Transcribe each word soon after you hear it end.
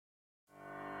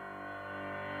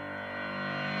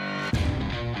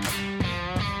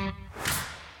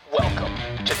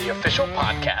to the official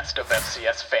podcast of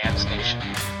FCS Fans Nation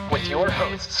with your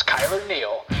hosts Kyler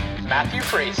Neal, Matthew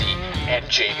Frazee, and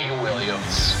Jamie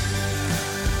Williams.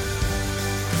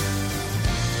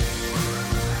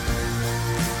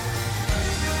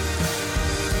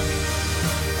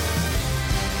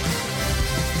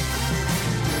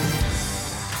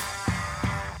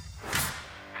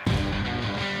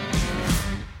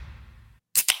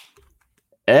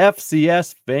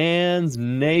 FCS Fans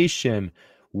Nation,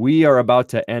 we are about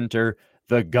to enter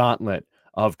the gauntlet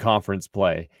of conference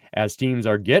play as teams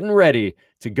are getting ready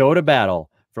to go to battle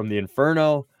from the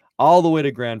Inferno all the way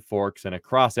to Grand Forks and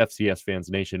across FCS Fans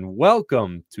Nation.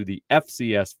 Welcome to the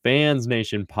FCS Fans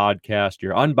Nation podcast,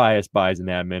 your unbiased buys and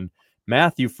admin.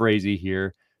 Matthew Frazee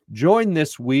here, joined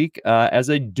this week as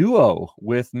a duo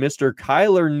with Mr.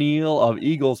 Kyler Neal of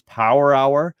Eagles Power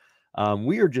Hour.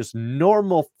 We are just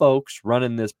normal folks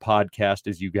running this podcast,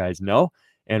 as you guys know,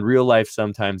 and real life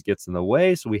sometimes gets in the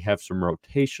way, so we have some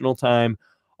rotational time.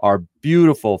 Our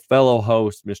beautiful fellow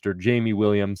host, Mr. Jamie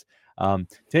Williams,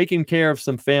 taking care of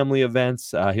some family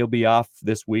events. He'll be off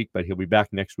this week, but he'll be back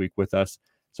next week with us.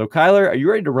 So, Kyler, are you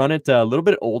ready to run it a little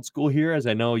bit old school here, as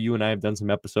I know you and I have done some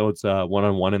episodes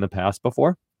one-on-one in the past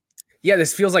before? Yeah,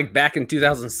 this feels like back in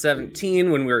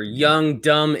 2017 when we were young,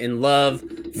 dumb, in love,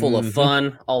 full of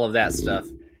fun, all of that stuff.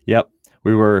 Yep.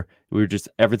 We were just,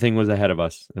 everything was ahead of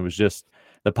us. It was just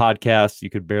the podcast. You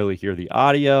could barely hear the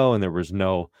audio, and there was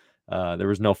no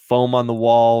foam on the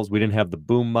walls. We didn't have the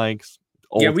boom mics.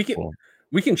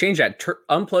 We can change that.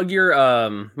 Unplug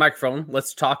your microphone.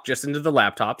 Let's talk just into the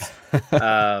laptops.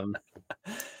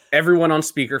 Everyone on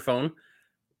speakerphone.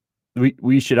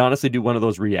 We should honestly do one of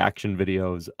those reaction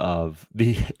videos of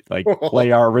the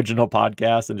play our original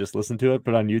podcast and just listen to it,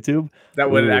 put on YouTube. That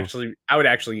would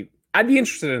I'd be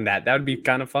interested in that. That would be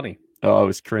kind of funny. Oh, it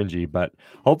was cringy, but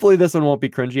hopefully this one won't be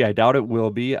cringy. I doubt it will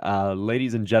be.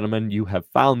 Ladies and gentlemen, you have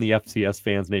found the FCS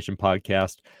Fans Nation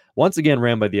podcast. Once again,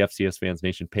 ran by the FCS Fans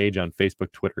Nation page on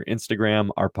Facebook, Twitter, Instagram.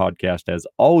 Our podcast, as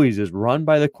always, is run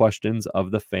by the questions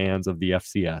of the fans of the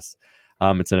FCS.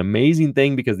 It's an amazing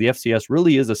thing because the FCS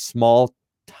really is it's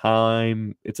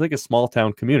like a small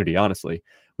town community, honestly.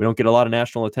 We don't get a lot of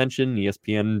national attention.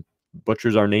 ESPN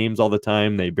butchers our names all the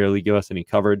time. They barely give us any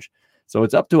coverage. So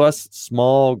it's up to us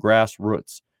small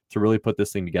grassroots to really put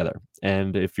this thing together.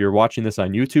 And if you're watching this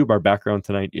on YouTube, our background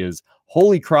tonight is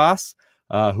Holy Cross,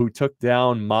 who took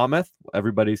down Monmouth,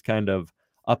 everybody's kind of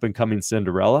up and coming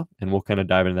Cinderella. And we'll kind of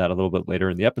dive into that a little bit later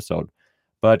in the episode.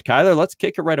 But Kyler, let's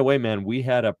kick it right away, man. We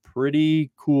had a pretty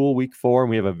cool week 4, and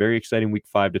we have a very exciting week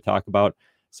 5 to talk about.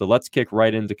 So let's kick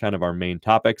right into kind of our main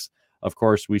topics. Of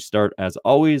course, we start, as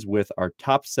always, with our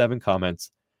top 7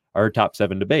 comments, our top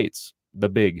 7 debates, the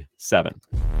Big 7.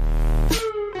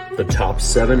 The top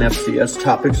 7 FCS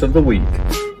topics of the week.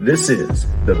 This is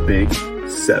the Big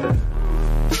 7.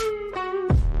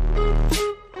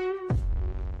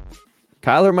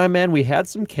 Kyler, my man, we had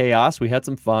some chaos, we had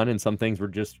some fun, and some things were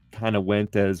just kind of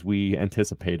went as we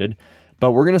anticipated.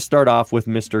 But we're going to start off with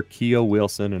Mr. Keo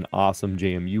Wilson, an awesome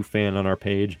JMU fan on our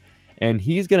page. And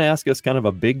he's going to ask us kind of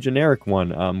a big generic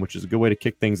one, which is a good way to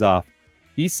kick things off.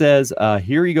 He says,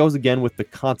 here he goes again with the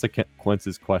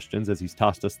consequences questions, as he's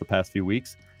tossed us the past few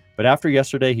weeks. But after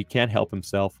yesterday, he can't help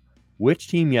himself. Which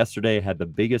team yesterday had the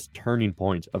biggest turning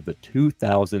point of the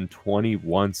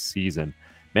 2021 season?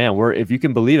 Man, if you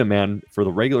can believe it, man, for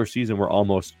the regular season, we're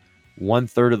almost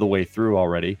 1/3 of the way through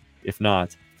already, if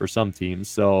not for some teams.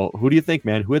 So who do you think,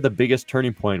 man? Who had the biggest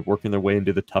turning point working their way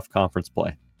into the tough conference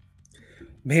play?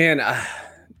 Man,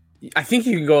 I think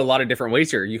you can go a lot of different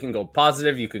ways here. You can go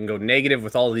positive, you can go negative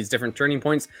with all of these different turning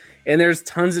points. And there's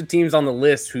tons of teams on the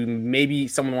list who maybe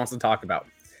someone wants to talk about.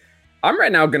 I'm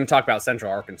right now going to talk about Central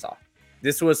Arkansas.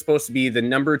 This was supposed to be the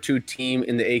number 2 team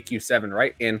in the AQ7,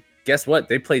 right? And guess what?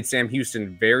 They played Sam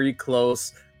Houston very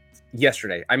close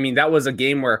yesterday. I mean, that was a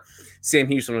game where Sam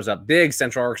Houston was up big.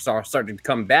 Central Arkansas started to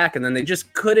come back, and then they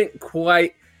just couldn't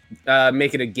quite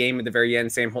make it a game at the very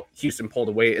end. Sam Houston pulled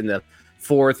away in the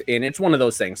 4th, and it's one of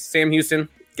those things. Sam Houston,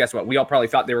 guess what? We all probably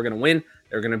thought they were going to win.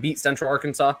 They were going to beat Central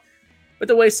Arkansas. But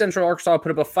the way Central Arkansas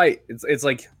put up a fight, it's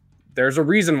like there's a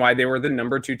reason why they were the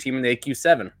number 2 team in the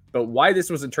AQ7. But why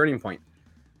this was a turning point.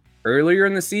 Earlier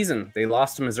in the season, they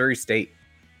lost to Missouri State.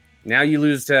 Now you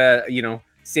lose to,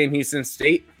 Sam Houston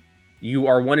State. You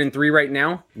are 1-3 right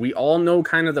now. We all know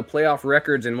kind of the playoff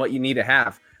records and what you need to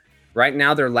have. Right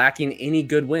now, they're lacking any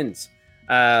good wins.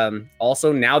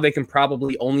 Also, now they can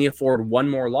probably only afford one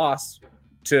more loss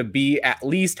to be at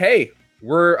least, hey,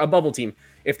 we're a bubble team.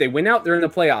 If they win out, they're in the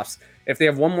playoffs. If they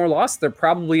have one more loss, they're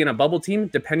probably in a bubble team,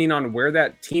 depending on where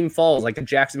that team falls, like a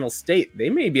Jacksonville State. They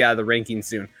may be out of the rankings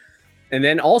soon. And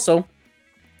then also,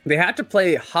 They had to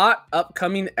play hot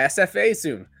upcoming SFA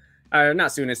soon.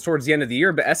 Not soon, it's towards the end of the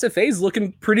year, but SFA is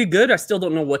looking pretty good. I still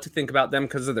don't know what to think about them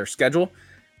because of their schedule.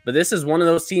 But this is one of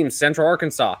those teams, Central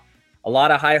Arkansas. A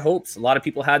lot of high hopes. A lot of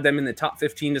people had them in the top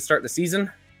 15 to start the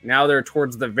season. Now they're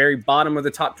towards the very bottom of the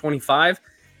top 25,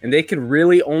 and they could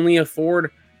really only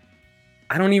afford,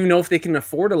 I don't even know if they can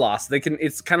afford a loss.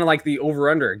 It's kind of like the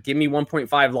over-under. Give me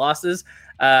 1.5 losses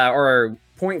or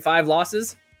 0.5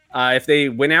 losses. If they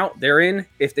win out, they're in.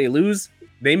 If they lose,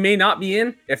 they may not be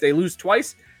in. If they lose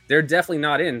twice, they're definitely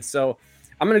not in. So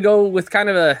I'm going to go with kind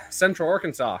of a Central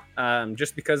Arkansas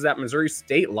just because that Missouri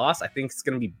State loss, I think it's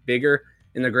going to be bigger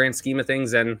in the grand scheme of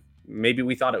things than maybe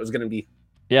we thought it was going to be.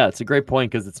 Yeah, it's a great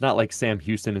point because it's not like Sam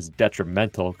Houston is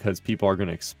detrimental because people are going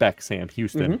to expect Sam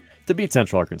Houston to beat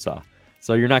Central Arkansas.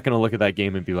 So you're not going to look at that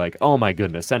game and be like, oh my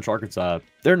goodness, Central Arkansas,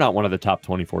 they're not one of the top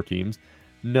 24 teams.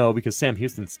 No, because Sam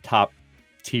Houston's top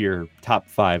tier, top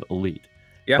 5 elite.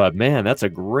 Yeah. But man, that's a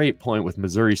great point with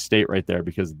Missouri State right there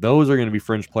because those are going to be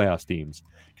fringe playoffs teams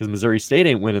because Missouri State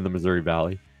ain't winning the Missouri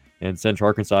Valley and Central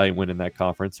Arkansas ain't winning that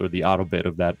conference or the auto bid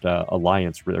of that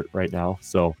alliance right now.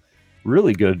 So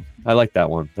really good. I like that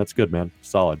one. That's good, man.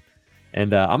 Solid.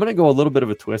 And I'm going to go a little bit of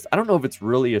a twist. I don't know if it's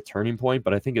really a turning point,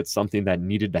 but I think it's something that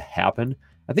needed to happen.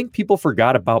 I think people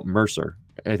forgot about Mercer.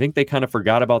 I think they kind of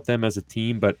forgot about them as a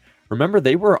team, but remember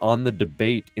they were on the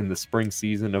debate in the spring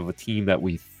season of a team that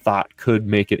we thought could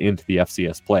make it into the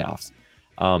FCS playoffs.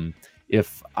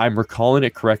 If I'm recalling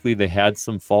it correctly, they had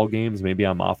some fall games. Maybe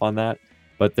I'm off on that,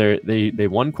 but they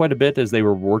won quite a bit as they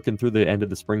were working through the end of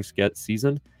the spring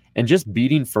season. And just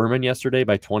beating Furman yesterday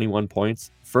by 21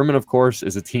 points. Furman, of course,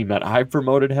 is a team that I've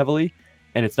promoted heavily.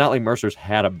 And it's not like Mercer's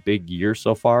had a big year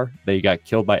so far. They got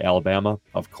killed by Alabama,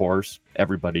 of course.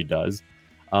 Everybody does.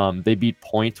 They beat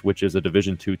Point, which is a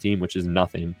Division II team, which is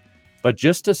nothing. But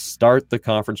just to start the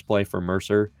conference play for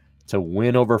Mercer, to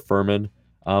win over Furman,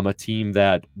 a team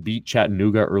that beat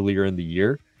Chattanooga earlier in the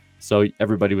year. So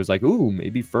everybody was like, ooh,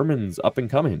 maybe Furman's up and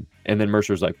coming. And then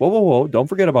Mercer's like, whoa, don't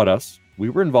forget about us. We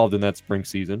were involved in that spring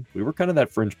season. We were kind of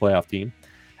that fringe playoff team.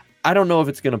 I don't know if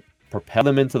it's going to propel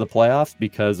them into the playoffs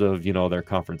because of, their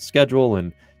conference schedule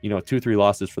and, 2-3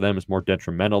 losses for them is more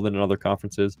detrimental than in other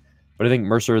conferences. But I think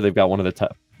Mercer, they've got one of the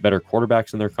better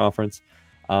quarterbacks in their conference.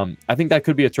 I think that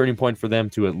could be a turning point for them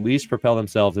to at least propel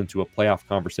themselves into a playoff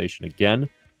conversation again.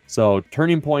 So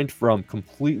turning point from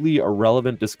completely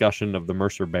irrelevant discussion of the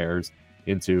Mercer Bears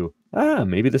into,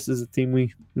 maybe this is a team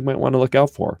we might want to look out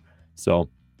for. So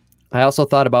I also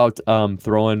thought about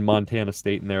throwing Montana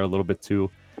State in there a little bit too.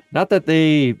 Not that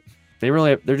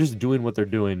they're just doing what they're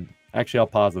doing. Actually, I'll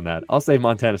pause on that. I'll save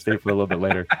Montana State for a little bit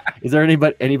later. Is there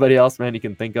anybody else, man, you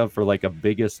can think of for like a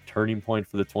biggest turning point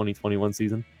for the 2021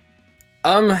 season?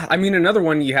 Another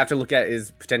one you have to look at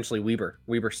is potentially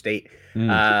Weber State.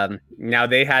 Now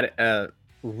they had a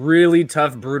really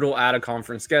tough, brutal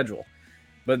out-of-conference schedule,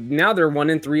 but now they're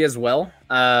 1-3 as well.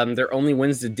 Their only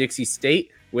wins to Dixie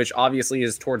State, which obviously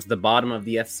is towards the bottom of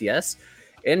the FCS.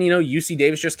 And, UC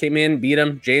Davis just came in, beat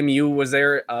them. JMU was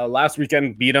there last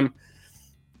weekend, beat them.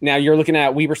 Now you're looking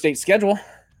at Weber State's schedule.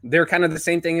 They're kind of the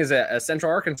same thing as a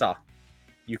Central Arkansas.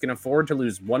 You can afford to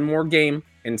lose one more game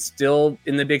and still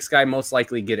in the Big Sky most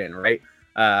likely get in, right?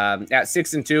 At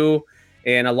 6-2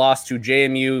 and a loss to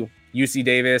JMU, UC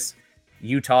Davis,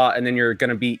 Utah, and then you're going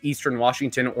to be Eastern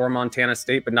Washington or Montana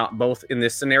State, but not both in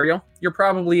this scenario, you're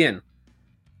probably in.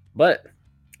 But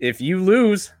if you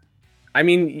lose,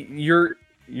 you're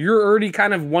already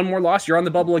kind of one more loss. You're on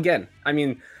the bubble again.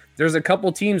 There's a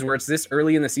couple teams where it's this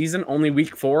early in the season, only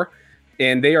week 4,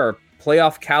 and they are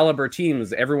playoff caliber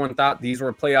teams. Everyone thought these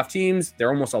were playoff teams. They're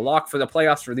almost a lock for the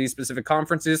playoffs for these specific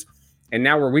conferences. And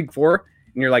now we're week 4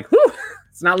 and you're like, whew,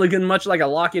 it's not looking much like a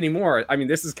lock anymore.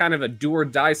 This is kind of a do or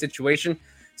die situation.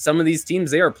 Some of these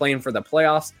teams, they are playing for the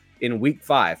playoffs in week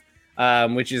 5,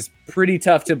 which is pretty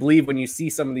tough to believe when you see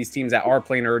some of these teams that are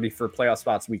playing already for playoff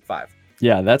spots week 5.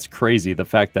 Yeah, that's crazy. The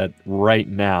fact that right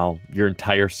now your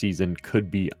entire season could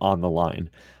be on the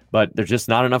line. But there's just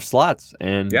not enough slots.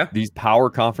 And these power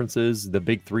conferences, the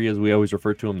big 3, as we always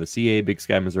refer to them, the CA, Big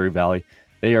Sky, Missouri Valley,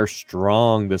 they are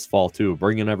strong this fall too,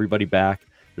 bringing everybody back.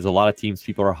 There's a lot of teams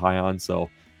people are high on. So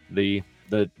the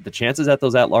chances at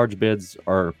those at-large bids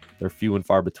they're few and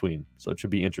far between. So it should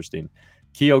be interesting.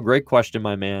 Keo, great question,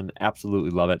 my man.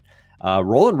 Absolutely love it.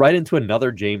 Rolling right into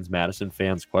another James Madison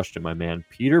fans question, my man.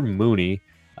 Peter Mooney.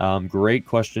 Great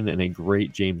question and a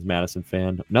great James Madison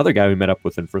fan. Another guy we met up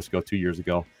with in Frisco 2 years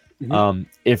ago.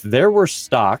 If there were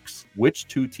stocks, which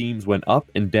 2 teams went up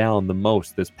and down the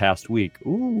most this past week?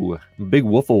 Ooh, I'm a big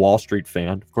Wolf of Wall Street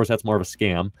fan. Of course, that's more of a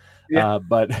scam.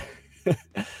 But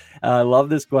I love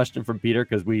this question from Peter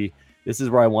because we this is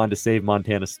where I wanted to save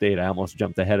Montana State. I almost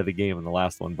jumped ahead of the game in the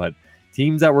last one, but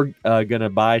teams that we're going to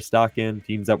buy stock in,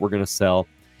 teams that we're going to sell,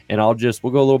 and we'll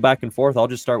go a little back and forth. I'll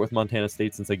just start with Montana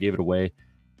State since I gave it away.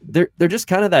 They're just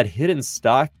kind of that hidden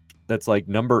stock that's like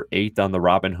number 8 on the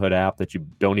Robinhood app that you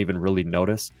don't even really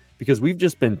notice, because we've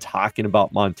just been talking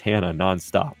about Montana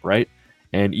nonstop, right?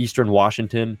 And Eastern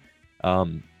Washington,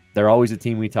 they're always a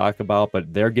team we talk about,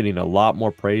 but they're getting a lot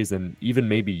more praise than even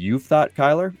maybe you've thought,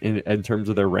 Kyler, in terms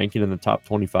of their ranking in the top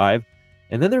 25.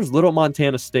 And then there's little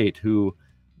Montana State, who,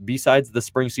 besides the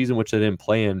spring season, which they didn't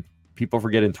play in, people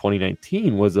forget in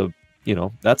 2019 was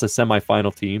that's a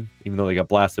semifinal team, even though they got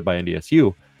blasted by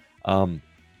NDSU.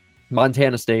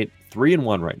 Montana State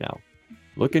 3-1 right now,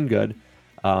 looking good.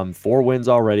 4 wins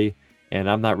already, and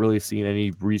I'm not really seeing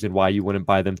any reason why you wouldn't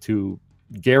buy them to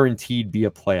guaranteed be a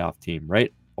playoff team,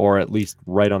 right? Or at least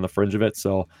right on the fringe of it.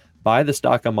 So buy the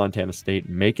stock on Montana State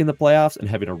making the playoffs and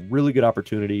having a really good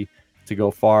opportunity to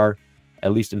go far,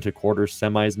 at least into quarters,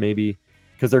 semis maybe,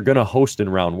 because they're going to host in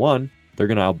round 1. They're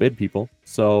going to outbid people.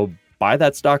 So buy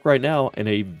that stock right now. And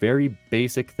a very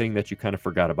basic thing that you kind of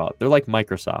forgot about. They're like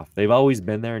Microsoft. They've always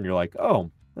been there, and you're like, oh,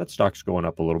 that stock's going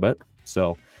up a little bit.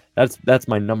 So that's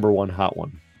my number 1 hot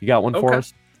one. You got one for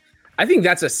us? I think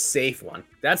that's a safe one.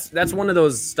 That's one of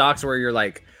those stocks where you're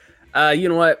like, you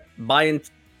know what? Buying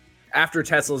after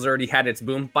Tesla's already had its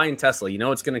boom, buying Tesla,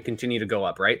 it's going to continue to go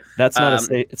up, right? That's not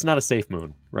it's not a safe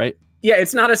moon, right? Yeah,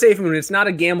 it's not a safe moon. It's not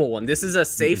a gamble one. This is a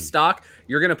safe stock.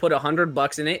 You're going to put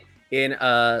 $100 in it. And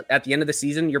at the end of the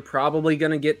season, you're probably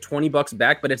going to get $20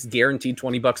 back, but it's guaranteed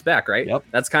 $20 back, right? Yep.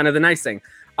 That's kind of the nice thing.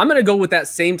 I'm going to go with that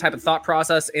same type of thought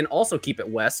process and also keep it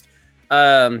west.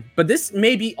 But this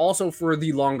may be also for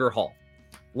the longer haul.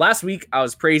 Last week, I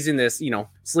was praising this,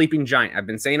 sleeping giant. I've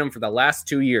been saying them for the last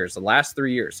 2 years, the last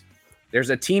 3 years. There's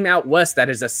a team out west that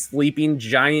is a sleeping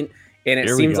giant, and it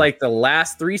seems like the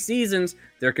last 3 seasons,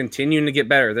 they're continuing to get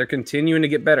better. They're continuing to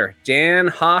get better. Jan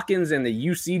Hawkins and the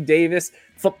UC Davis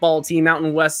football team out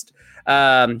in west.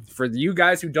 For you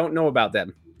guys who don't know about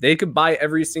them, they could buy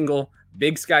every single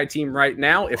Big Sky team right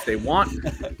now if they want.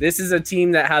 This is a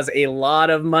team that has a lot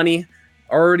of money.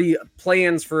 Already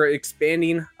plans for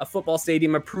expanding a football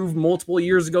stadium approved multiple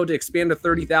years ago to expand to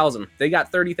 30,000. They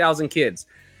got 30,000 kids.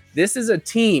 This is a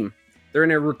team. They're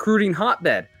in a recruiting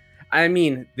hotbed. I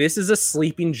mean, this is a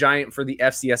sleeping giant for the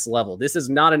FCS level. This is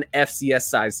not an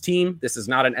FCS-sized team. This is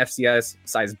not an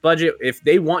FCS-sized budget. If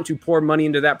they want to pour money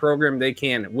into that program, they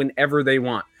can whenever they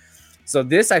want. So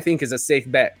this, I think, is a safe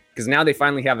bet because now they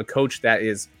finally have a coach that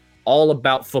is all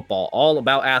about football, all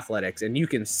about athletics. And you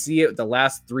can see it the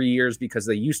last 3 years because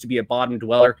they used to be a bottom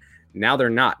dweller. Now they're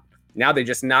not. Now they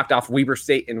just knocked off Weber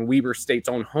State in Weber State's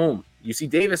own home. UC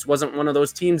Davis wasn't one of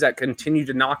those teams that continued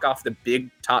to knock off the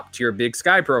big top tier Big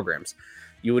Sky programs.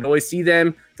 You would always see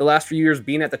them the last few years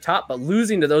being at the top, but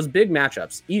losing to those big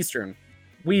matchups, Eastern,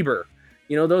 Weber,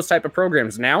 those type of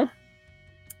programs. Now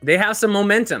they have some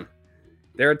momentum.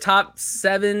 They're a top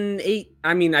 7, 8.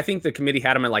 I mean, I think the committee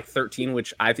had them at like 13,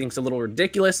 which I think is a little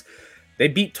ridiculous. They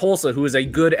beat Tulsa, who is a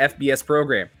good FBS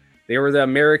program. They were the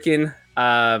American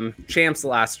champs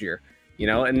last year,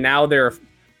 and now they're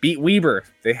beat Weber.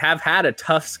 They have had a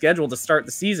tough schedule to start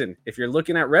the season. If you're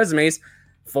looking at resumes,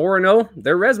 4-0,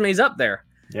 their resume's up there.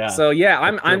 Yeah. So yeah,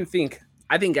 I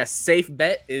think a safe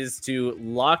bet is to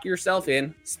lock yourself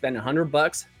in, spend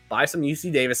 $100, buy some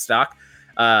UC Davis stock.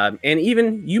 And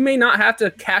even you may not have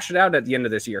to cash it out at the end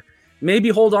of this year. Maybe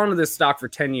hold on to this stock for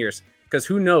 10 years because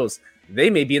who knows? They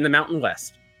may be in the Mountain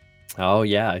West. Oh,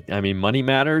 yeah. I mean, money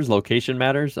matters, location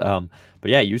matters. But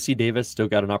yeah, UC Davis still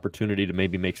got an opportunity to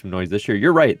maybe make some noise this year.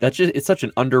 You're right. It's such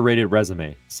an underrated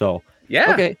resume. So,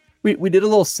 yeah. Okay. We did a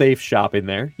little safe shopping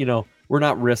there. We're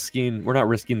not risking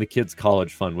the kids'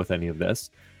 college fund with any of this.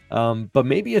 But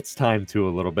maybe it's time to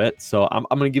a little bit. So I'm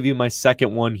going to give you my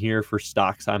second one here for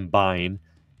stocks I'm buying.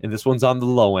 And this one's on the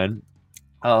low end.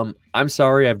 I'm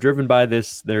sorry. I've driven by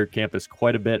their campus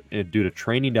quite a bit due to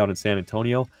training down in San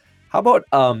Antonio. How about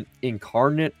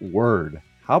Incarnate Word?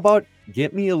 How about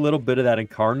get me a little bit of that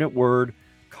Incarnate Word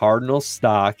Cardinal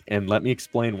stock and let me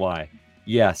explain why.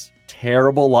 Yes,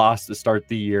 terrible loss to start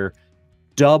the year.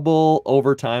 Double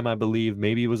overtime, I believe.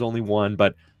 Maybe it was only one,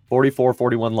 but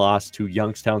 44-41 loss to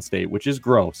Youngstown State, which is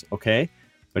gross, okay?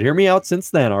 But hear me out since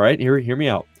then, all right? Hear me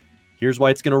out. Here's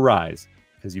why it's going to rise.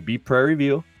 Because you beat Prairie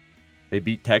View, they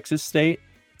beat Texas State,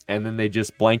 and then they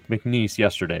just blanked McNeese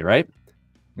yesterday, right?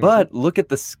 But look at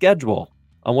the schedule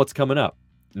on what's coming up.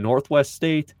 Northwest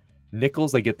State,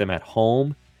 Nichols, they get them at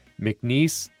home.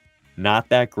 McNeese, not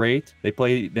that great. They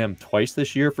play them twice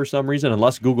this year for some reason,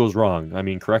 unless Google's wrong. I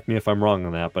mean, correct me if I'm wrong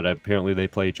on that, but apparently they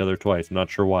play each other twice. I'm not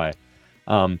sure why.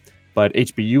 But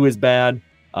HBU is bad.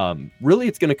 Really,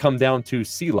 it's going to come down to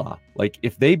CLA. Like,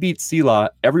 if they beat CLA,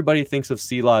 everybody thinks of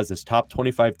CLA as this top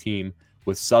 25 team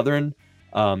with Southern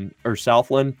or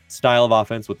Southland style of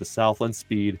offense, with the Southland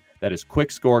speed that is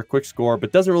quick score,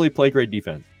 but doesn't really play great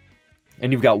defense.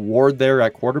 And you've got Ward there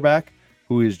at quarterback,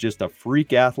 who is just a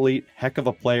freak athlete, heck of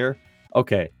a player.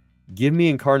 Okay, give me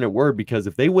Incarnate Word, because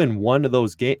if they win one of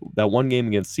those that one game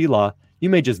against CLA, you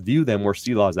may just view them where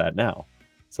CLA's at now.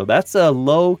 So that's a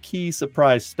low-key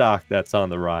surprise stock that's on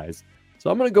the rise. So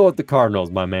I'm going to go with the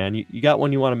Cardinals, my man. You got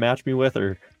one you want to match me with,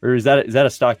 or is that a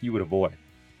stock you would avoid?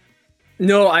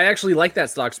 No, I actually like that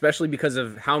stock, especially because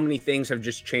of how many things have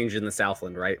just changed in the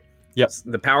Southland, right? Yep.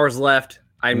 The Powers left.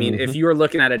 I mean, if you are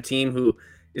looking at a team who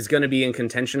is going to be in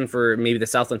contention for maybe the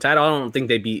Southland title, I don't think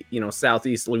they beat,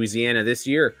 Southeast Louisiana this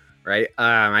year, right?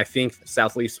 I think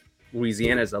Southeast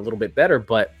Louisiana is a little bit better,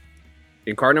 but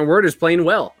Incarnate Word is playing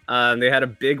well. They had a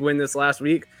big win this last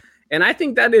week, and I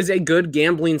think that is a good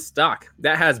gambling stock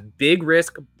that has big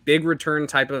risk, big return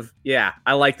type of,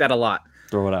 I like that a lot.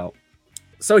 Throw it out.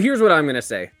 So here's what I'm going to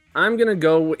say. I'm going to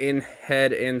go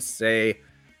ahead and say,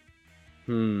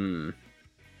 kind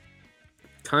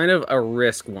of a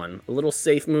risk one, a little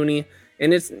safe Mooney,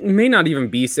 and it may not even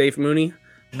be safe Mooney,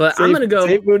 but I'm going to go.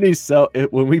 Safe Mooney's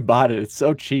when we bought it, it's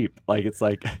so cheap. Like, it's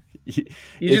like, it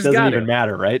doesn't even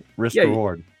matter, right? Risk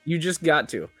reward. You just got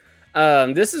to.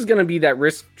 This is going to be that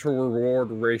risk to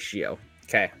reward ratio.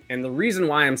 Okay. And the reason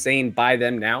why I'm saying buy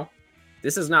them now,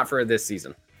 this is not for this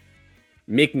season.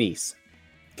 McNeese.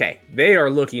 Okay. They are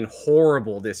looking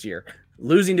horrible this year,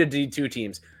 losing to D2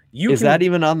 teams. Is that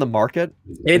even on the market?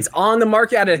 It's on the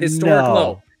market at a historic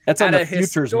low. That's on the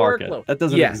futures market. Low. That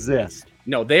doesn't exist.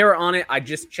 No, they are on it. I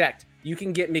just checked. You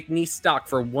can get McNeese stock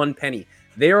for 1 penny.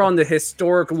 They are on the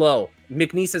historic low.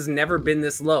 McNeese has never been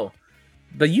this low.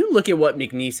 But you look at what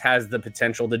McNeese has the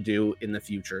potential to do in the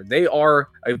future. They are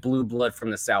a blue blood from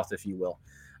the South, if you will.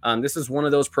 This is one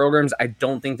of those programs. I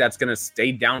don't think that's going to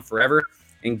stay down forever.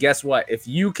 And guess what? If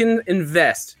you can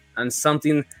invest on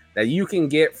something that you can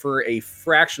get for a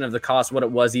fraction of the cost what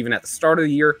it was even at the start of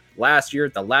the year, last year,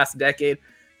 the last decade,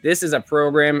 this is a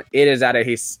program. It is at a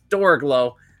historic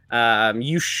low.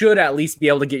 You should at least be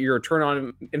able to get your return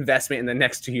on investment in the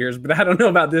next 2 years, but I don't know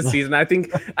about this season. I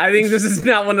think this is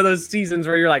not one of those seasons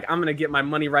where you're like, I'm going to get my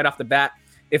money right off the bat.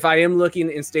 If I am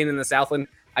looking and staying in the Southland,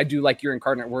 I do like your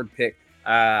Incarnate Word pick.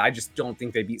 I just don't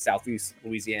think they beat Southeast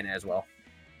Louisiana as well.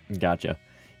 Gotcha.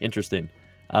 Interesting.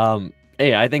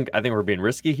 Hey, I think we're being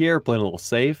risky here, playing a little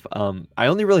safe. I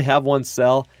only really have one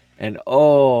sell, and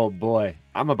oh boy,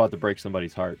 I'm about to break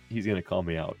somebody's heart. He's going to call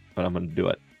me out, but I'm going to do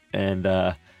it. And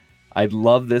I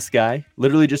love this guy.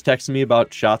 Literally just texted me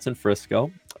about shots in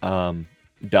Frisco.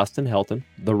 Dustin Helton,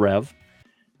 the Rev.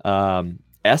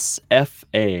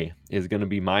 SFA is going to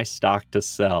be my stock to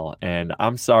sell. And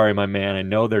I'm sorry, my man. I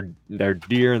know they're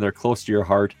dear and they're close to your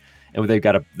heart. And they've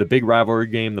got the big rivalry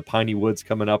game, the Piney Woods,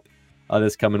 coming up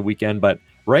this coming weekend. But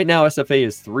right now, SFA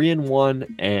is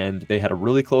 3-1, and they had a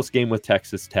really close game with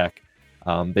Texas Tech.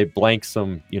 They blanked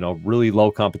some, really low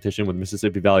competition with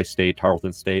Mississippi Valley State,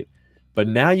 Tarleton State. But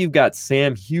now you've got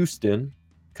Sam Houston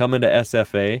coming to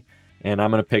SFA, and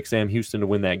I'm going to pick Sam Houston to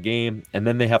win that game. And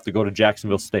then they have to go to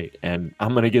Jacksonville State, and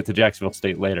I'm going to get to Jacksonville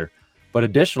State later. But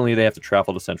additionally, they have to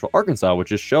travel to Central Arkansas, which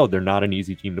just showed they're not an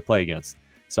easy team to play against.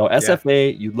 So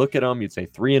SFA, you look at them, you'd say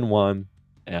 3-1.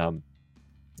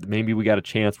 Maybe we got a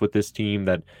chance with this team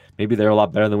that maybe they're a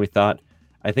lot better than we thought.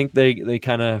 I think they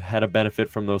kind of had a benefit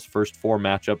from those first 4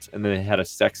 matchups, and then they had a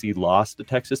sexy loss to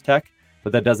Texas Tech.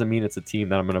 But that doesn't mean it's a team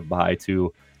that I'm going to buy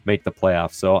to make the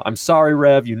playoffs. So I'm sorry,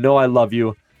 Rev. You know I love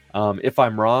you. If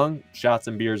I'm wrong, shots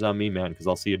and beers on me, man, because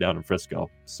I'll see you down in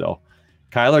Frisco. So,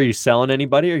 Kyle, are you selling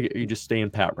anybody, or are you just staying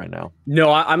pat right now?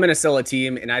 No, I'm going to sell a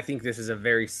team, and I think this is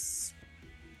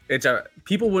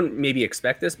people wouldn't maybe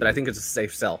expect this, but I think it's a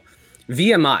safe sell.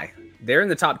 VMI, they're in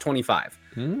the top 25.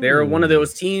 They're one of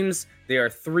those teams. They are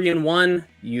 3-1.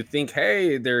 You think,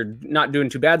 hey, they're not doing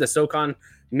too bad. The SoCon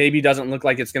maybe doesn't look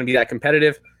like it's going to be that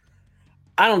competitive.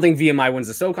 I don't think VMI wins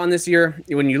the SoCon this year.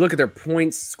 When you look at their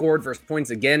points scored versus points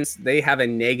against, they have a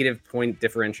negative point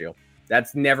differential.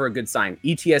 That's never a good sign.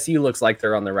 ETSU looks like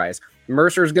they're on the rise.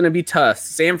 Mercer's going to be tough.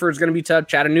 Samford's going to be tough.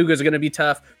 Chattanooga's going to be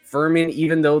tough. Furman,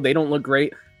 even though they don't look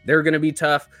great, they're going to be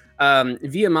tough.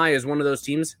 VMI is one of those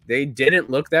teams. They didn't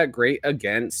look that great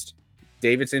against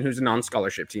Davidson, who's a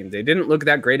non-scholarship team. They didn't look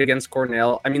that great against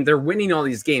Cornell. I mean, they're winning all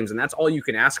these games, and that's all you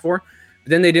can ask for. But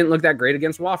then they didn't look that great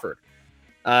against Wofford.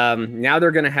 Now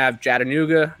they're going to have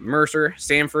Chattanooga, Mercer,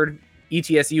 Samford,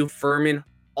 ETSU, Furman,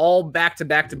 all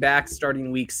back-to-back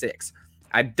starting week 6.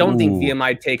 I don't think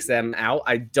VMI takes them out.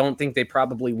 I don't think they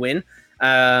probably win.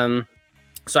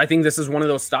 So I think this is one of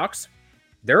those stocks.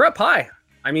 they're up high.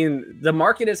 I mean, the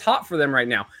market is hot for them right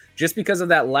now just because of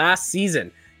that last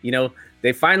season. You know,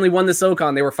 they finally won the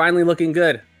SoCon. They were finally looking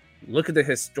good. Look at the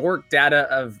historic data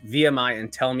of VMI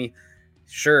and tell me,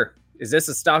 sure, is this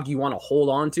a stock you want to hold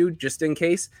on to just in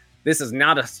case? This is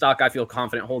not a stock I feel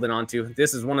confident holding on to.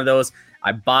 This is one of those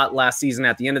I bought last season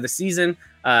at the end of the season,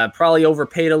 probably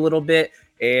overpaid a little bit,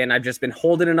 and I've just been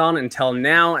holding it on until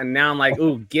now. And now I'm like,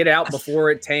 ooh, get out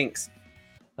before it tanks.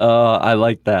 I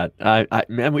like that.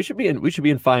 Man, we should be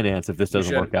in finance if this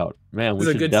doesn't work out. Man, this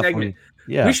is a good definitely segment.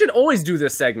 Yeah. We should always do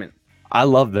this segment. I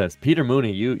love this. Peter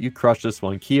Mooney, you crushed this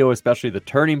one. Keo, especially the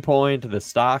turning point, the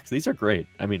stocks. These are great.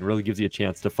 I mean, really gives you a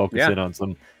chance to focus in on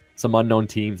some unknown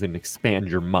teams and expand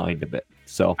your mind a bit.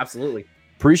 So absolutely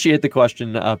appreciate the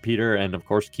question, Peter, and of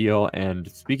course Keo. And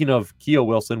speaking of Keo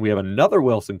Wilson, we have another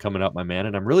Wilson coming up, my man.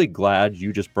 And I'm really glad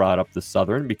you just brought up the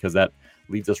Southern, because that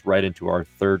leads us right into our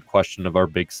third question of our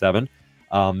Big Seven.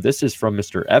 This is from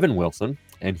Mr. Evan Wilson,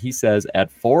 and he says, at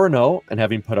 4-0 and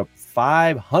having put up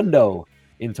 500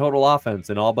 in total offense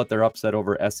and all but their upset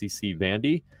over SEC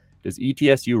Vandy, does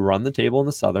ETSU run the table in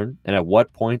the Southern? And at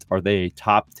what point are they a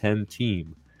top 10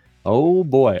 team? Oh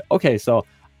boy. Okay, so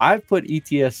I've put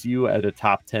ETSU at a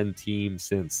top 10 team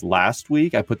since last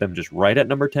week. I put them just right at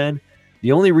number 10.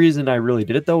 The only reason I really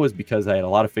did it, though, is because I had a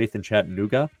lot of faith in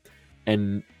Chattanooga.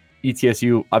 And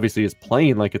ETSU obviously is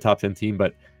playing like a top 10 team,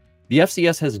 but the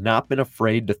FCS has not been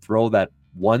afraid to throw that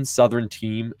one Southern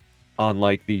team on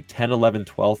like the 10, 11,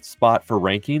 12th spot for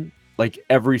ranking like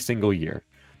every single year.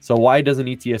 So why doesn't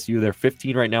ETSU? They're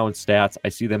 15 right now in stats. I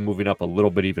see them moving up a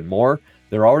little bit even more.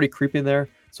 They're already creeping there.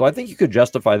 So I think you could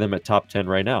justify them at top 10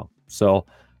 right now. So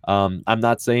I'm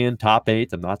not saying top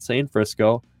 8. I'm not saying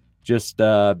Frisco. Just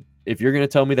if you're going to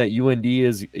tell me that UND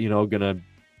is, going to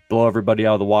blow everybody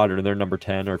out of the water and they're number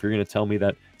 10, or if you're going to tell me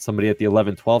that somebody at the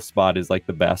 11, 12 spot is like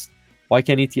the best, why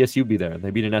can't ETSU be there? They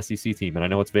beat an SEC team, and I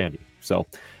know it's Vandy. So,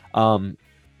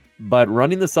 but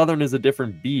running the Southern is a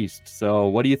different beast. So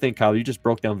what do you think, Kyle? You just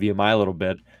broke down VMI a little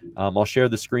bit. I'll share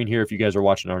the screen here if you guys are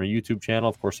watching on our YouTube channel.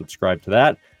 Of course, subscribe to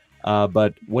that.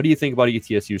 But what do you think about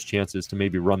ETSU's chances to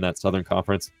maybe run that Southern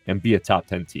Conference and be a top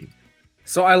 10 team?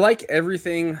 So I like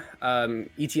everything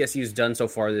ETSU's done so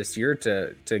far this year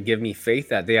to give me faith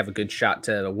that they have a good shot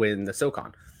to win the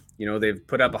SoCon. They've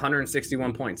put up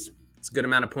 161 points. It's a good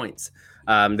amount of points.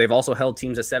 They've also held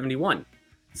teams at 71.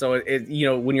 So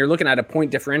when you're looking at a point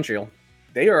differential,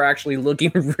 they are actually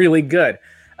looking really good.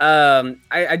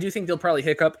 I do think they'll probably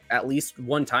hiccup at least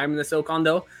one time in the SoCon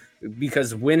though,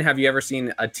 because when have you ever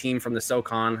seen a team from the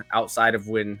SoCon outside of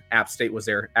when App State was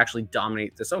there actually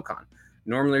dominate the SoCon?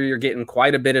 Normally you're getting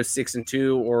quite a bit of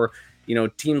 6-2 or,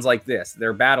 teams like this.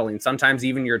 They're battling. Sometimes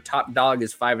even your top dog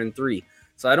is 5-3.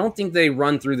 So I don't think they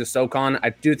run through the SoCon.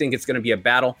 I do think it's going to be a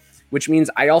battle, which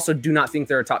means I also do not think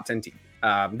they're a top 10 team.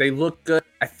 They look good.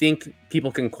 I think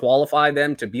people can qualify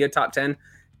them to be a top 10.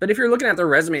 But if you're looking at their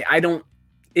resume,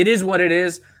 it is what it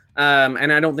is.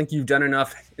 And I don't think you've done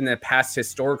enough in the past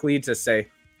historically to say,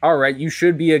 all right, you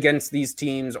should be against these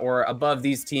teams or above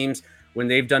these teams when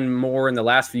they've done more in the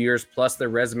last few years. Plus their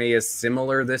resume is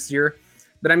similar this year.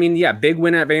 But I mean, yeah, big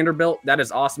win at Vanderbilt. That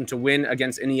is awesome to win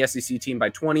against any SEC team by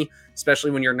 20, especially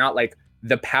when you're not like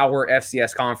the power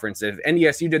FCS conference. If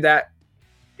NDSU did that,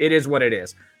 it is what it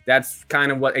is. That's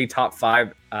kind of what a top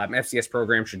 5 FCS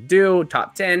program should do,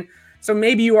 top 10. So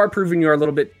maybe you are proving you're a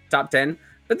little bit top 10,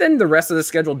 but then the rest of the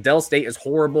schedule, Del State is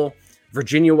horrible.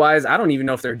 Virginia-wise, I don't even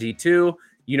know if they're D2.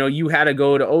 You had to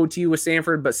go to OT with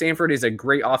Sanford, but Sanford is a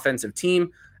great offensive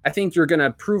team. I think you're going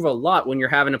to prove a lot when you're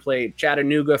having to play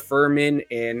Chattanooga, Furman,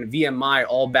 and VMI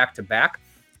all back-to-back.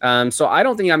 So I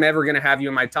don't think I'm ever going to have you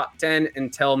in my top 10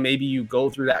 until maybe you go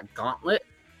through that gauntlet.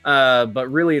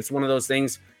 But really, it's one of those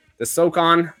things. The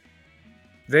SoCon,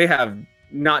 they have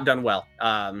not done well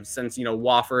since,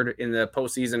 Wofford in the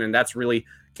postseason, and that's really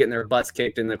getting their butts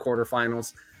kicked in the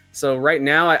quarterfinals. So right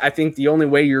now, I think the only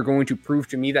way you're going to prove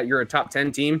to me that you're a top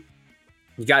 10 team,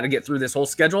 you got to get through this whole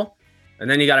schedule, and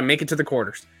then you got to make it to the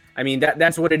quarters. I mean,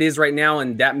 that's what it is right now,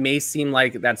 and that may seem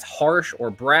like that's harsh or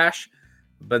brash,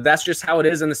 but that's just how it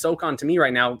is in the SoCon to me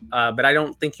right now. But I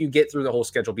don't think you get through the whole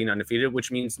schedule being undefeated,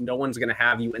 which means no one's going to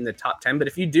have you in the top 10. But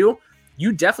if you do,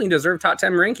 you definitely deserve top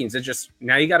 10 rankings. It's just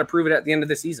now you got to prove it at the end of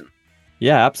the season.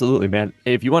 Yeah, absolutely, man.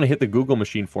 If you want to hit the Google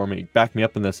machine for me, back me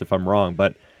up in this if I'm wrong,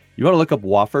 but you want to look up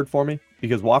Wofford for me?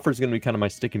 Because Wofford's going to be kind of my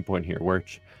sticking point here, where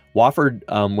Wofford,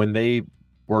 when they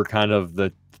were kind of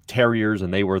the Terriers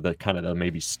and they were the kind of the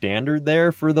maybe standard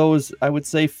there for those, I would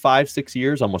say 5-6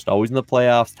 years, almost always in the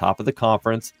playoffs, top of the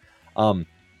conference.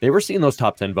 They were seeing those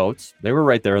top 10 votes. They were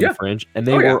right there in the fringe, and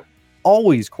they were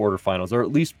always quarterfinals, or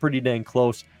at least pretty dang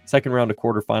close. Second round of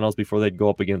quarterfinals before they'd go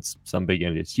up against some big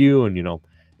NDSU, and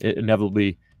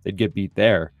inevitably they'd get beat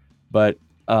there. But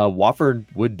Wofford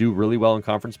would do really well in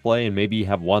conference play and maybe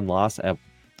have one loss at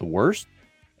the worst,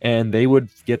 and they would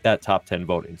get that top 10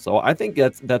 voting. So I think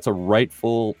that's a right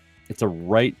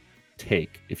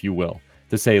take, if you will,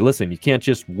 to say, listen, you can't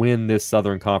just win this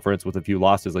Southern Conference with a few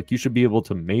losses. Like, you should be able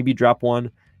to maybe drop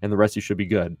one and the rest you should be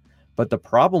good. But the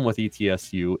problem with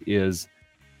ETSU is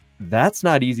that's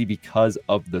not easy because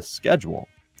of the schedule.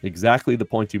 Exactly the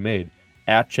point you made.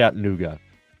 At Chattanooga,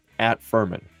 at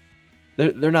Furman.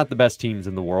 They're not the best teams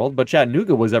in the world, but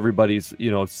Chattanooga was everybody's,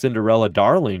 Cinderella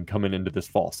darling coming into this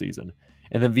fall season.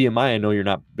 And then VMI, I know you're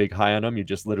not big high on them. You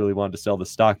just literally wanted to sell the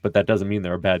stock, but that doesn't mean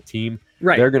they're a bad team.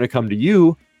 Right. They're going to come to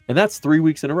you, and that's 3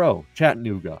 weeks in a row.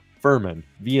 Chattanooga, Furman,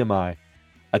 VMI.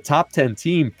 A top 10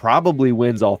 team probably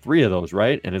wins all three of those,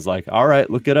 right? And is like, all right,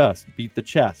 look at us. Beat the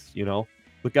chest,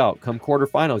 Look out. Come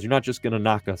quarterfinals, you're not just going to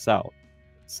knock us out.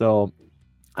 So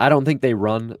I don't think they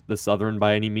run the Southern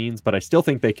by any means, but I still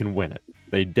think they can win it.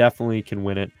 They definitely can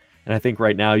win it. And I think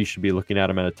right now you should be looking at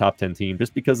them at a top 10 team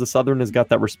just because the Southern has got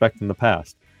that respect in the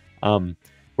past.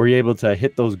 Were you able to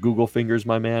hit those Google fingers,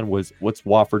 my man? What's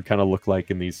Wofford kind of look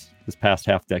like in this past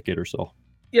half decade or so?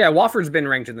 Yeah, Wofford's been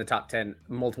ranked in the top 10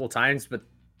 multiple times, but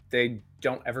they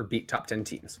don't ever beat top 10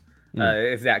 teams,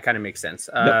 if that kind of makes sense.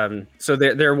 Nope. So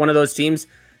they're one of those teams.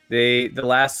 The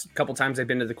last couple times they've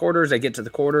been to the quarters, they get to the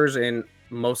quarters, and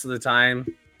most of the time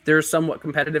they're somewhat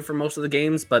competitive for most of the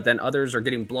games, but then others are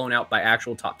getting blown out by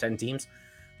actual top 10 teams.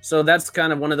 So that's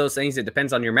kind of one of those things. It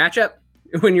depends on your matchup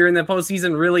when you're in the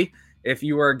postseason, really. If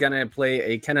you are going to play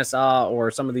a Kennesaw or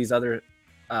some of these other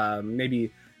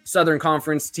maybe Southern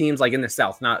Conference teams, like in the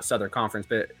South, not Southern Conference,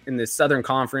 but in the Southern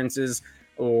Conferences,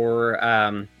 or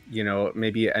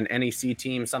maybe an NEC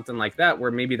team, something like that,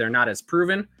 where maybe they're not as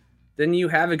proven, then you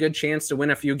have a good chance to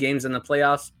win a few games in the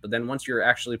playoffs. But then once you're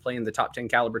actually playing the top 10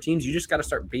 caliber teams, you just got to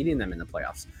start beating them in the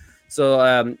playoffs. So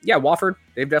Wofford,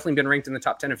 they've definitely been ranked in the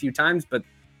top 10 a few times, but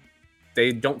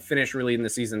they don't finish really in the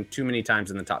season too many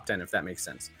times in the top 10, if that makes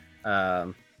sense.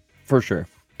 For sure.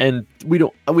 And we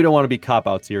don't want to be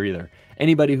cop-outs here either.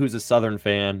 Anybody who's a Southern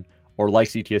fan or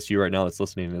likes ETSU right now that's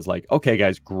listening is like, okay,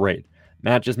 guys, great.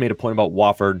 Matt just made a point about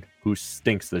Wofford, who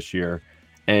stinks this year,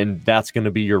 and that's going to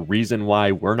be your reason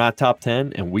why we're not top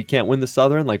 10 and we can't win the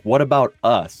Southern. Like, what about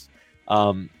us?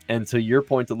 And to your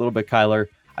point a little bit, Kyler,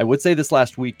 I would say this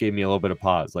last week gave me a little bit of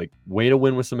pause. Like, way to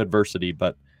win with some adversity,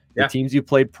 but the teams you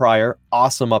played prior,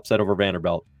 awesome upset over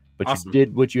Vanderbilt, but awesome. You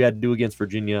did what you had to do against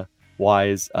Virginia.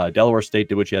 Wise. Delaware State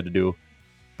did what you had to do.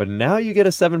 But now you get a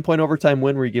 7-point overtime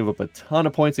win where you give up a ton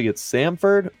of points against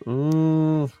Samford.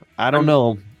 I don't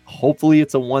know. Hopefully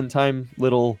it's a one-time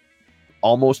little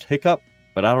almost hiccup,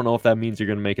 but I don't know if that means you're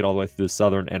going to make it all the way through the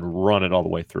Southern and run it all the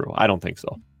way through. I don't think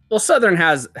so. Well, Southern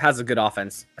has a good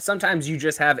offense. Sometimes you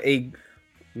just have a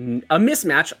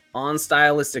mismatch on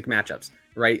stylistic matchups,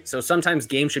 right? So sometimes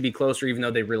games should be closer even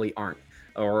though they really aren't,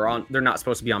 or they're not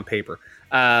supposed to be on paper.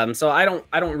 So I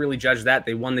don't really judge that.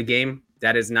 They won the game.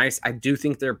 That is nice. I do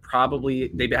think they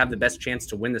have the best chance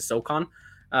to win the SoCon.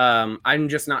 I'm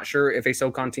just not sure if a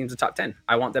SoCon team's a top 10.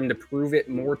 I want them to prove it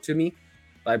more to me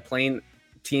by playing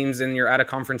teams in your out of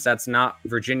conference that's not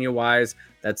Virginia wise,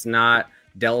 that's not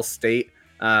Del State.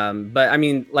 But I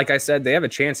mean, like I said, they have a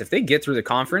chance if they get through the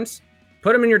conference.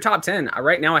 Put them in your top 10.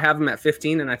 Right now I have them at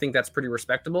 15, and I think that's pretty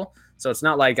respectable. So it's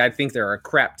not like I think they're a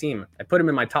crap team. I put them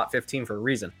in my top 15 for a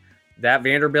reason. That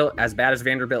Vanderbilt, as bad as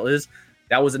Vanderbilt is,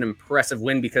 that was an impressive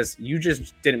win because you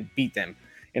just didn't beat them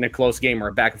in a close game or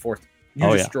a back and forth. You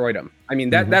destroyed them. I mean,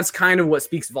 that's kind of what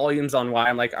speaks volumes on why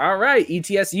I'm like, all right,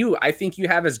 ETSU, I think you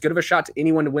have as good of a shot to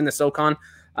anyone to win the SoCon.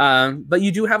 But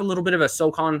you do have a little bit of a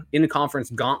SoCon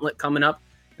in-conference gauntlet coming up,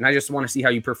 and I just want to see how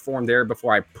you perform there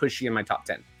before I push you in my top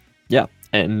 10. Yeah,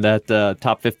 and that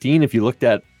top 15, if you looked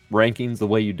at rankings the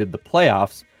way you did the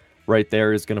playoffs, right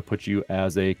there is going to put you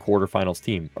as a quarterfinals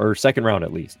team, or second round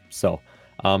at least. So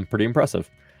pretty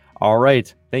impressive. All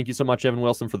right. Thank you so much, Evan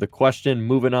Wilson, for the question.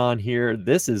 Moving on here.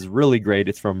 This is really great.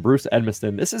 It's from Bruce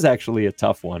Edmiston. This is actually a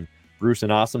tough one. Bruce,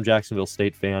 an awesome Jacksonville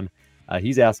State fan.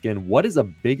 He's asking, what is a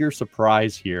bigger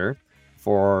surprise here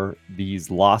for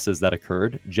these losses that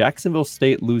occurred? Jacksonville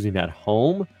State losing at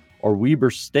home or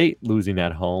Weber State losing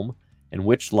at home? And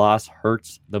which loss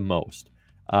hurts the most?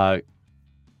 I'm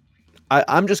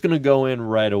just going to go in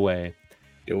right away.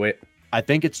 Do it. I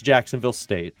think it's Jacksonville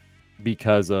State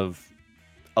because of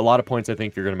a lot of points I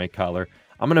think you're going to make, Kyler.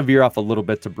 I'm going to veer off a little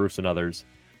bit to Bruce and others.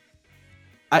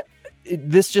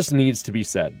 This just needs to be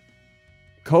said.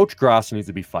 Coach Gross needs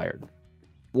to be fired.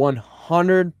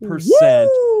 100%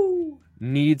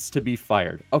 needs to be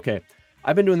fired. Okay,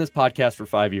 I've been doing this podcast for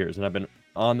 5 years, and I've been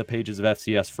on the pages of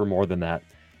FCS for more than that.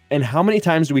 And how many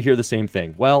times do we hear the same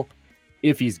thing? Well,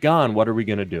 if he's gone, what are we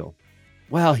going to do?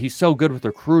 Well, he's so good with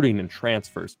recruiting and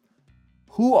transfers.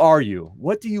 Who are you?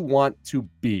 What do you want to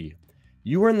be?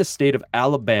 You are in the state of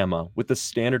Alabama with the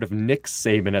standard of Nick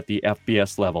Saban at the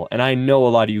FBS level. And I know a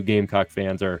lot of you Gamecock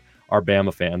fans are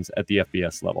Bama fans at the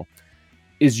FBS level.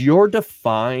 Is your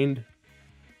defined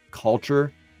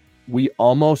culture, we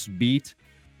almost beat,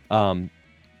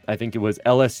 I think it was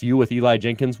LSU with Eli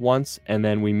Jenkins once, and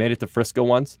then we made it to Frisco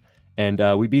once, and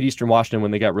we beat Eastern Washington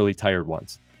when they got really tired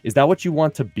once. Is that what you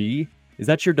want to be? Is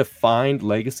that your defined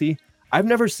legacy? I've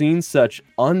never seen such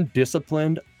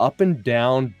undisciplined, up and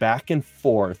down, back and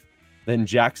forth than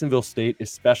Jacksonville State,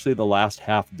 especially the last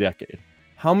half decade.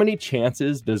 How many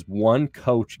chances does one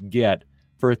coach get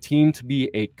for a team to be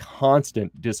a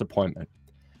constant disappointment?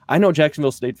 I know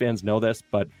Jacksonville State fans know this,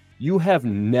 but you have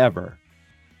never,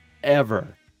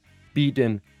 ever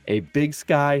beaten a Big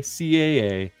Sky,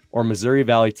 CAA, or Missouri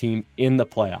Valley team in the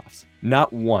playoffs.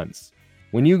 Not once.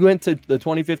 When you went to the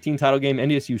 2015 title game,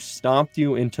 NDSU stomped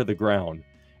you into the ground.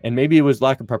 And maybe it was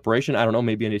lack of preparation. I don't know.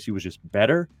 Maybe NDSU was just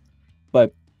better.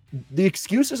 But the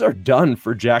excuses are done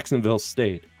for Jacksonville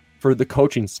State, for the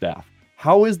coaching staff.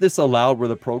 How is this allowed where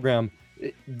the program,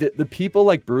 the people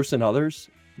like Bruce and others,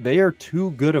 they are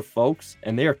too good of folks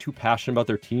and they are too passionate about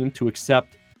their team to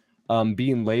accept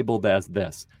being labeled as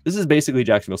this. This is basically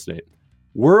Jacksonville State.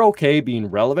 We're okay being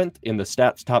relevant in the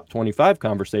stats top 25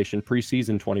 conversation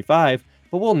preseason 25,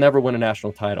 but we'll never win a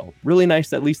national title. Really nice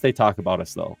that at least they talk about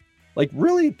us though. Like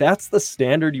really, that's the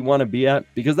standard you want to be at?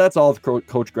 Because that's all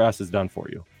Coach Grass has done for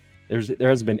you. There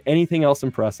hasn't been anything else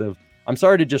impressive. I'm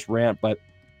sorry to just rant, but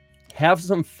have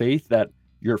some faith that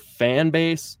your fan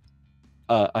base,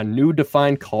 a new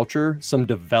defined culture, some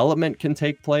development can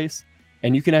take place,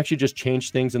 and you can actually just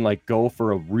change things and like go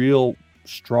for a real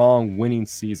strong winning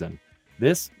season.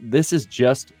 This is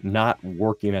just not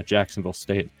working at Jacksonville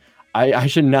State. I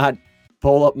should not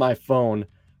pull up my phone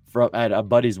at a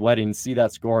buddy's wedding, see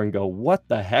that score and go, what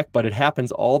the heck? But it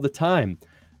happens all the time.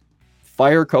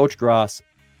 Fire Coach Grass.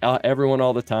 Everyone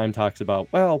all the time talks about,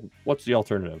 well, what's the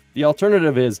alternative? The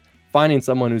alternative is finding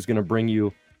someone who's going to bring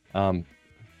you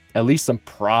at least some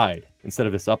pride instead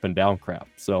of this up and down crap.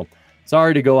 So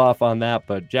sorry to go off on that,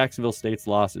 but Jacksonville State's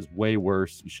loss is way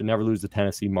worse. You should never lose to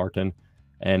Tennessee, Martin.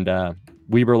 And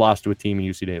Weber lost to a team in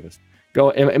UC Davis.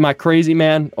 Am I crazy,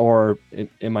 man, or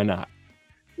am I not?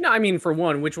 No, I mean, for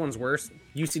one, which one's worse?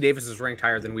 UC Davis is ranked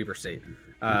higher than Weber State.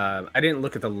 I didn't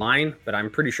look at the line, but I'm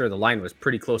pretty sure the line was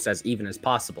pretty close, as even as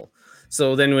possible.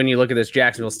 So then when you look at this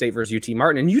Jacksonville State versus UT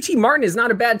Martin, and UT Martin is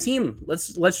not a bad team.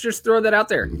 Let's just throw that out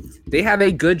there. They have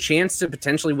a good chance to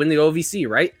potentially win the OVC,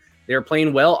 right? They're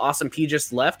playing well. Awesome P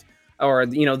just left, or,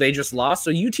 they just lost.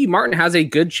 So UT Martin has a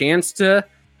good chance to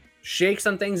shake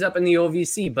some things up in the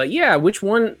OVC. But yeah, which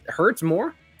one hurts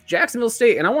more? Jacksonville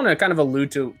State. And I want to kind of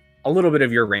allude to a little bit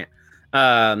of your rant.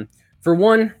 For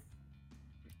one,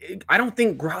 I don't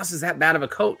think Gross is that bad of a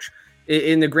coach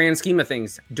in the grand scheme of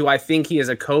things. Do I think he is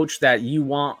a coach that you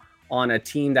want on a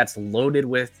team that's loaded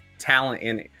with talent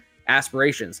and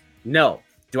aspirations? No.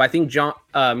 Do I think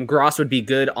Gross would be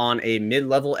good on a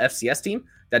mid-level FCS team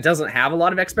that doesn't have a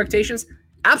lot of expectations?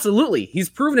 Absolutely. He's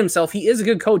proven himself. He is a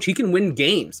good coach. He can win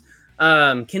games.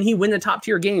 Can he win the top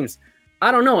tier games?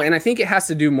 I don't know. And I think it has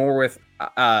to do more with,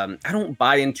 I don't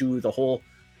buy into the whole,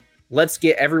 let's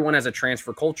get everyone as a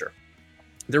transfer culture.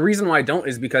 The reason why I don't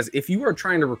is because if you are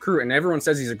trying to recruit and everyone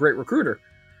says he's a great recruiter,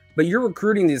 but you're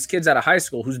recruiting these kids out of high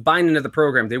school who's buying into the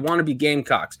program, they want to be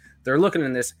Gamecocks. They're looking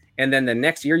at this. And then the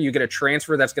next year you get a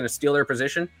transfer that's going to steal their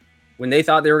position when they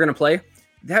thought they were going to play.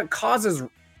 That causes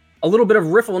a little bit of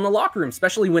riffle in the locker room,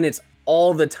 especially when it's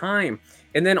all the time.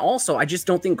 And then also, I just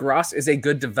don't think Gross is a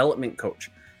good development coach.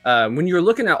 When you're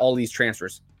looking at all these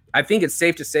transfers, I think it's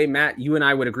safe to say, Matt, you and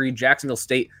I would agree, Jacksonville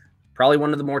State, probably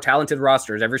one of the more talented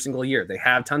rosters every single year. They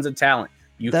have tons of talent.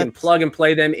 You can plug and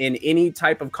play them in any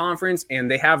type of conference,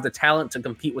 and they have the talent to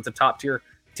compete with the top tier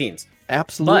teams.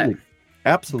 Absolutely.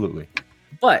 Absolutely.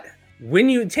 But when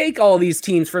you take all these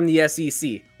teams from the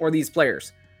SEC or these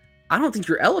players, I don't think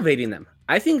you're elevating them.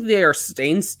 I think they are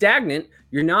staying stagnant.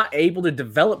 You're not able to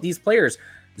develop these players.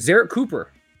 Zarek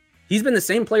Cooper, he's been the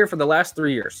same player for the last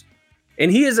 3 years.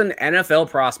 And he is an NFL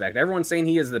prospect. Everyone's saying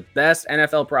he is the best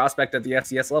NFL prospect at the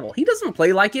FCS level. He doesn't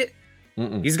play like it.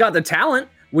 He's got the talent.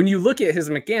 When you look at his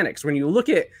mechanics, when you look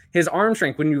at his arm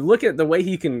strength, when you look at the way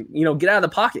he can, get out of the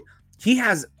pocket, he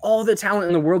has all the talent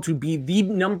in the world to be the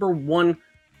number one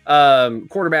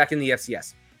quarterback in the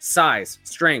FCS. Size,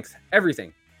 strength,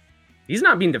 everything. He's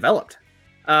not being developed.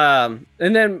 And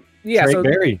then Yeah,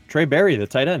 Trey Berry, the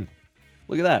tight end.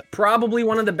 Look at that. Probably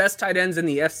one of the best tight ends in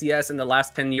the FCS in the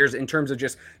last 10 years in terms of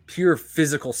just pure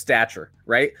physical stature,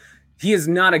 right? He is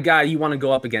not a guy you want to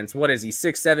go up against. What is he?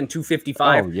 6'7",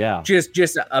 255. Oh, yeah.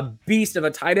 Just a beast of a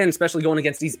tight end, especially going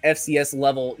against these FCS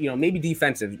level, maybe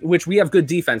defensive, which we have good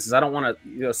defenses. I don't want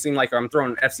to seem like I'm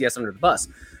throwing FCS under the bus.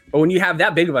 But when you have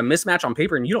that big of a mismatch on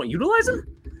paper and you don't utilize him,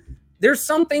 there's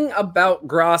something about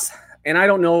Gross, and I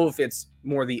don't know if it's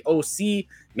more the OC.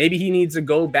 Maybe he needs to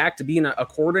go back to being a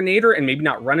coordinator and maybe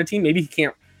not run a team. Maybe he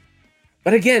can't.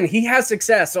 But again, he has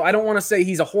success, so I don't want to say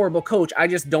he's a horrible coach. I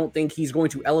just don't think he's going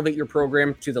to elevate your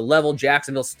program to the level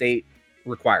Jacksonville State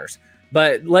requires.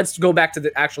 But let's go back to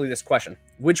this question.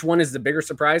 Which one is the bigger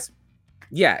surprise?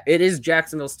 Yeah, it is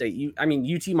Jacksonville State.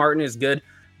 UT Martin is good,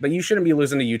 but you shouldn't be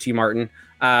losing to UT Martin,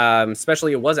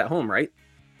 especially it was at home, right?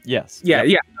 Yes. Yeah.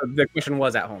 The question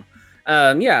was at home.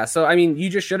 So you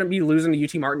just shouldn't be losing to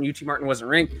UT Martin. UT Martin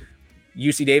wasn't ranked.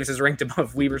 UC Davis is ranked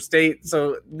above Weber State,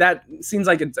 so that seems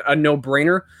like it's a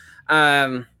no-brainer.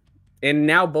 And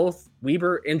now both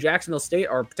Weber and Jacksonville State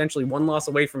are potentially one loss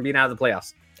away from being out of the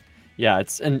playoffs. Yeah,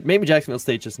 and maybe Jacksonville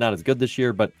State's just not as good this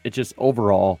year, but it just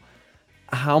overall,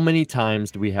 how many times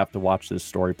do we have to watch this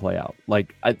story play out?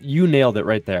 Like you nailed it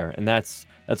right there, and that's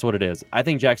what it is. I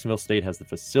think Jacksonville State has the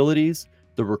facilities,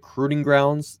 the recruiting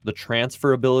grounds, the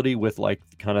transfer ability with like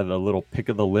kind of the little pick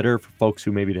of the litter for folks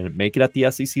who maybe didn't make it at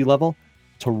the SEC level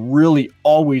to really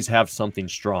always have something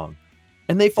strong.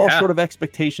 And they fall short of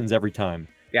expectations every time.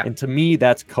 Yeah. And to me,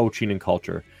 that's coaching and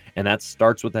culture. And that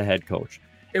starts with the head coach.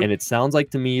 And it sounds like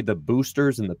to me, the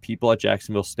boosters and the people at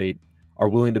Jacksonville State are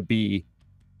willing to be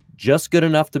just good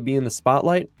enough to be in the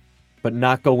spotlight, but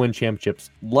not go win championships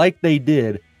like they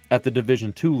did at the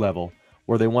Division II level,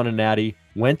 where they won a natty,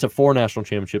 went to 4 national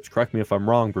championships. Correct me if I'm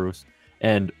wrong, Bruce.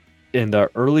 And in the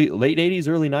late 80s,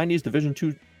 early 90s, Division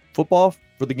II football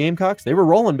for the Gamecocks, they were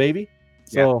rolling, baby.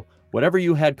 So whatever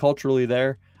you had culturally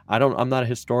there, I'm not a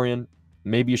historian.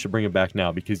 Maybe you should bring it back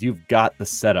now because you've got the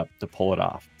setup to pull it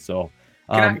off. So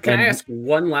can I ask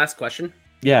one last question?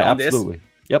 Yeah, absolutely.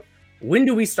 Yep. When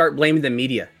do we start blaming the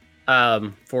media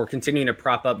for continuing to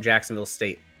prop up Jacksonville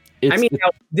State?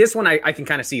 This one I can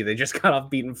kind of see. They just got off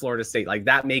beating Florida State. Like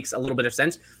that makes a little bit of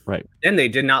sense. Right. Then they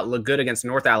did not look good against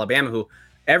North Alabama, who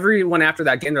everyone after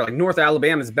that game, they're like, North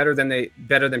Alabama is better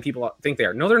than people think they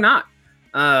are. No, they're not.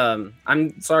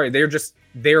 I'm sorry.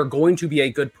 They're going to be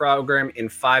a good program in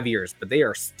 5 years, but they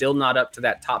are still not up to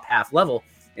that top half level.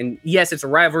 And yes, it's a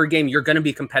rivalry game. You're going to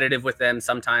be competitive with them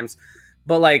sometimes,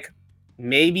 but like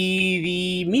maybe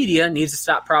the media needs to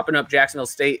stop propping up Jacksonville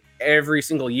State every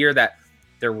single year that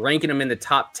they're ranking them in the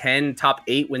top 10, top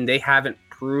 8 when they haven't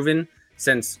proven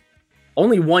since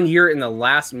only 1 year in the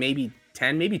last maybe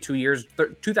 2 years.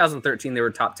 2013, they were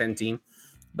a top 10 team,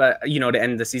 but to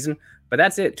end the season. But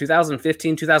that's it.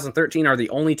 2015, 2013 are the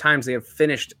only times they have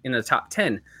finished in the top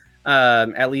 10.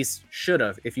 At least should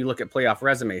have, if you look at playoff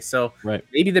resumes. So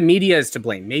maybe the media is to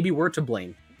blame. Maybe we're to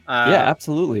blame. Yeah,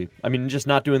 absolutely. I mean, just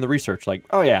not doing the research. Like,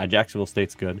 oh yeah, Jacksonville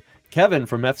State's good. Kevin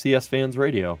from FCS Fans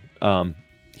Radio,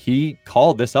 he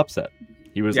called this upset.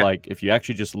 He was like, if you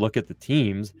actually just look at the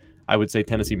teams, I would say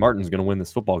Tennessee Martin's going to win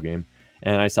this football game.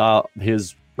 And I saw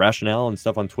his rationale and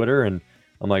stuff on Twitter, and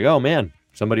I'm like, oh man,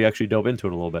 somebody actually dove into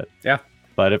it a little bit. Yeah.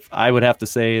 But if I would have to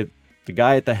say, the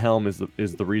guy at the helm is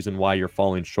the reason why you're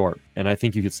falling short, and I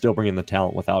think you could still bring in the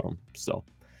talent without him. So,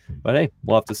 but hey,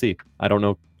 we'll have to see. I don't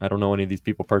know any of these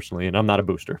people personally, and I'm not a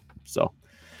booster. So,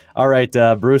 all right,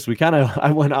 Bruce,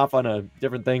 I went off on a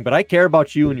different thing, but I care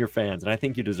about you and your fans, and I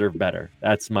think you deserve better.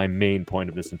 That's my main point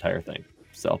of this entire thing.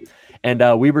 So, and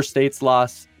Weber State's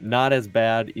loss, not as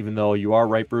bad, even though you are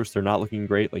right, Bruce. They're not looking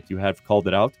great, like you have called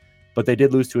it out, but they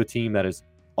did lose to a team that is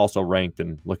also ranked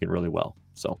and looking really well.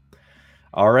 So.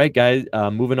 All right, guys,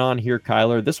 moving on here,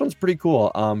 Kyler. This one's pretty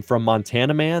cool. From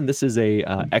Montana Man. This is a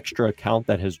extra account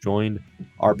that has joined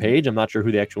our page. I'm not sure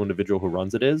who the actual individual who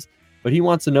runs it is, but he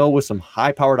wants to know, with some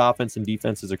high-powered offense and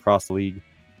defenses across the league,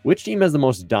 which team has the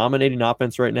most dominating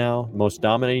offense right now, most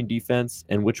dominating defense,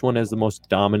 and which one has the most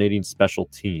dominating special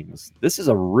teams? This is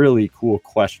a really cool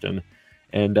question,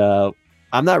 and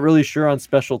I'm not really sure on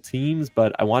special teams,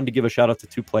 but I wanted to give a shout-out to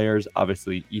 2 players.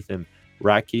 Obviously, Ethan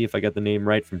Ratke, if I got the name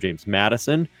right, from James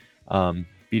Madison,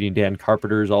 beating Dan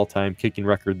Carpenter's all-time kicking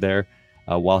record there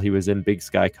while he was in Big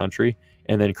Sky Country.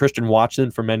 And then Christian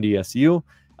Watson from NDSU,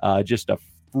 just a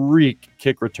freak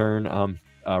kick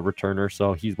returner.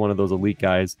 So he's one of those elite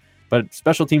guys. But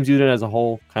special teams unit as a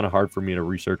whole, kind of hard for me to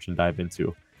research and dive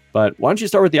into. But why don't you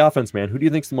start with the offense, man? Who do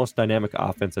you think is the most dynamic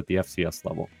offense at the FCS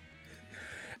level?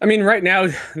 I mean, right now,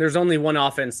 there's only one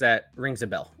offense that rings a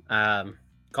bell.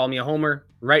 Call me a homer.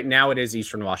 Right now, it is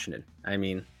Eastern Washington. I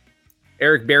mean,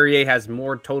 Eric Berrier has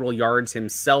more total yards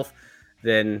himself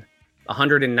than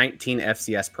 119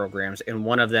 FCS programs, and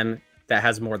one of them that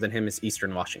has more than him is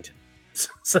Eastern Washington.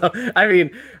 So, I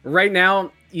mean, right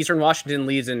now, Eastern Washington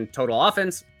leads in total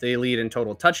offense. They lead in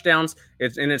total touchdowns.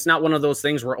 It's not one of those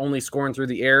things we're only scoring through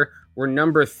the air. We're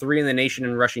number 3 in the nation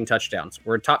in rushing touchdowns.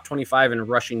 We're top 25 in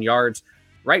rushing yards.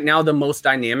 Right now, the most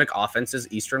dynamic offense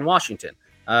is Eastern Washington.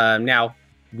 Now,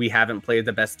 we haven't played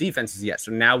the best defenses yet,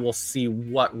 so now we'll see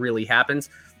what really happens.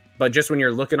 But just when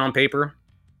you're looking on paper,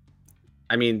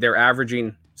 I mean, they're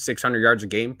averaging 600 yards a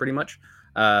game pretty much.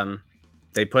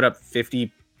 They put up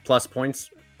 50-plus points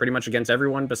pretty much against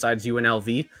everyone besides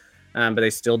UNLV, but they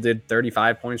still did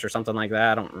 35 points or something like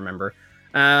that. I don't remember.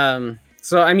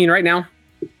 So, I mean, right now,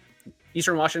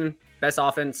 Eastern Washington, best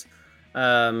offense,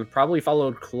 probably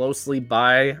followed closely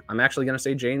by, I'm actually going to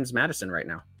say James Madison right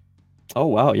now. Oh,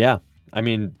 wow. Yeah. I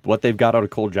mean, what they've got out of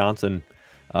Cole Johnson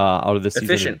out of this season.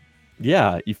 Efficient.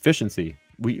 Yeah, efficiency.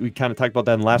 We kind of talked about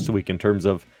that in last week in terms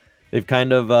of they've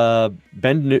kind of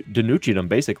Ben DiNucci'd him,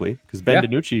 basically, because Ben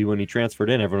DiNucci, when he transferred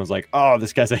in, everyone was like, oh,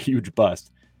 this guy's a huge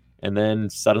bust. And then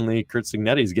suddenly Curt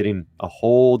Cignetti is getting a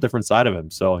whole different side of him.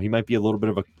 So he might be a little bit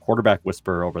of a quarterback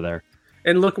whisperer over there.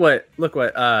 And look what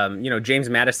James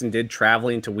Madison did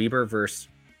traveling to Weber versus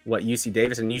what UC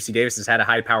Davis, and UC Davis has had a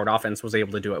high-powered offense, was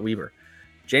able to do at Weber.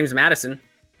 James Madison,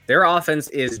 their offense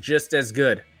is just as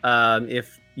good.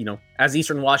 As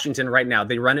Eastern Washington right now,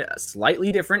 they run it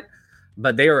slightly different,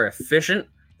 but they are efficient.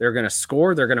 They're going to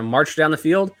score. They're going to march down the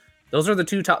field. Those are the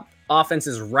two top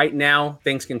offenses right now.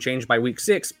 Things can change by week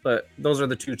 6, but those are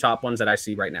the two top ones that I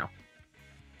see right now.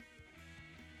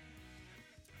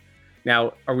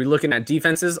 Now, are we looking at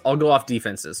defenses? I'll go off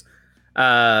defenses.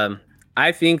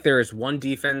 I think there is one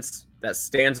defense that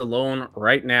stands alone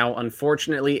right now,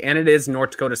 unfortunately, and it is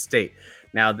North Dakota State.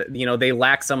 Now, they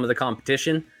lack some of the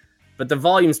competition, but the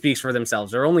volume speaks for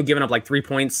themselves. They're only giving up like 3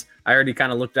 points. I already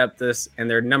kind of looked up this, and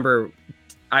their number,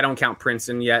 I don't count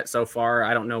Princeton yet so far.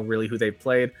 I don't know really who they've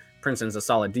played. Princeton's a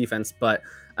solid defense, but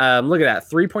look at that,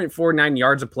 3.49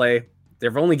 yards a play.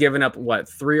 They've only given up,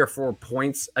 3 or 4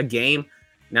 points a game.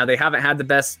 Now, they haven't had the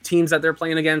best teams that they're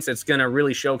playing against. It's going to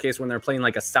really showcase when they're playing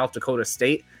like a South Dakota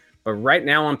State. But right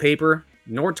now on paper,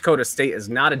 North Dakota State is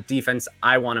not a defense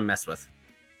I want to mess with.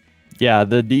 Yeah,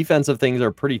 the defensive things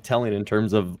are pretty telling in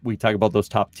terms of, we talk about those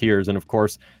top tiers. And of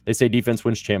course, they say defense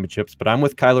wins championships, but I'm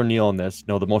with Kyler Neal on this.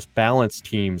 No, the most balanced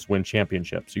teams win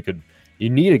championships. You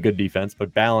need a good defense,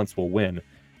 but balance will win.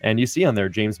 And you see on there,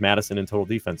 James Madison in total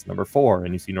defense, number 4.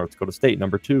 And you see North Dakota State,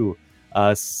 number 2.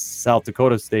 South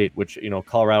Dakota State, which,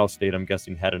 Colorado State, I'm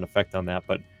guessing, had an effect on that,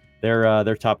 but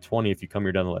they're top 20 if you come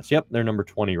here down the list. Yep, they're number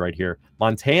 20 right here.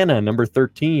 Montana, number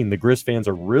 13. The Grizz fans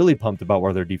are really pumped about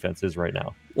where their defense is right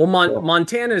now. Well,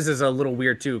 Montana's is a little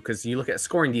weird too, because you look at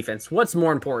scoring defense. What's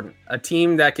more important? A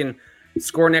team that can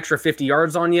score an extra 50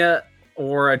 yards on you,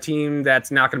 or a team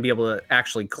that's not going to be able to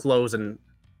actually close and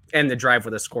end the drive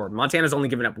with a score? Montana's only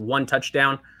given up 1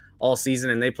 touchdown all season,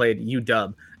 and they played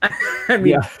UW. I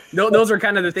mean, those are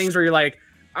kind of the things where you're like,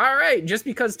 all right, just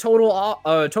because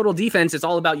total defense is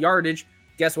all about yardage,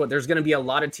 guess what? There's going to be a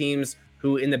lot of teams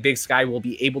who in the Big Sky will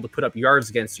be able to put up yards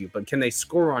against you, but can they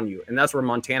score on you? And that's where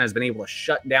Montana has been able to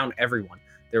shut down everyone.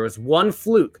 There was one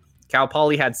fluke. Cal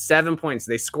Poly had 7 points.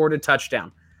 They scored a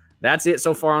touchdown. That's it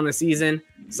so far on the season.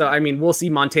 So, I mean, we'll see.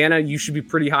 Montana, you should be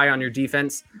pretty high on your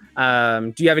defense.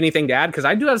 Do you have anything to add? Because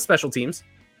I do have special teams.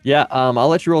 Yeah, I'll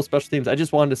let you roll special teams. I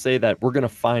just wanted to say that we're going to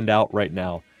find out right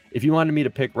now. If you wanted me to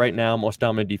pick right now, most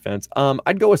dominant defense,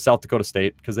 I'd go with South Dakota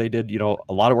State, because they did,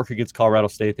 a lot of work against Colorado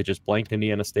State. They just blanked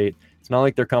Indiana State. It's not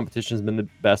like their competition has been the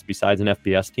best besides an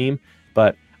FBS team,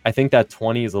 but I think that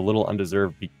 20 is a little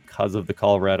undeserved because of the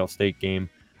Colorado State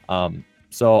game.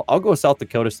 So I'll go with South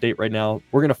Dakota State right now.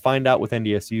 We're going to find out with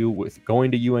NDSU with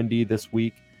going to UND this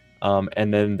week,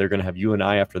 and then they're going to have UNI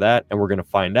after that, and we're going to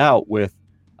find out with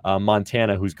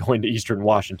Montana, who's going to Eastern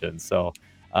Washington. So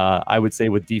I would say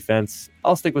with defense,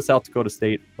 I'll stick with South Dakota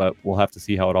State, but we'll have to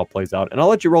see how it all plays out. And I'll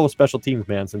let you roll with special teams,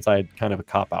 man, since I had kind of a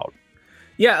cop-out.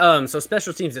 Yeah, so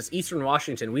special teams, it's Eastern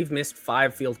Washington. We've missed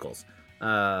 5 field goals.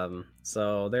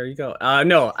 So there you go.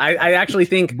 No, I actually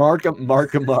think... Mark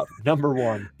them up. Number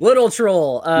 1. Little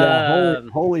troll.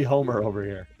 Holy Homer over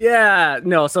here. Yeah,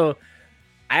 no, so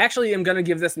I actually am going to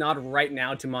give this nod right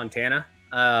now to Montana.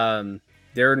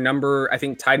 They're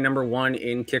tied number 1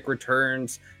 in kick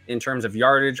returns in terms of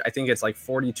yardage. I think it's like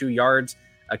 42 yards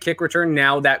a kick return.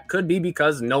 Now, that could be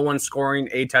because no one's scoring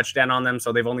a touchdown on them,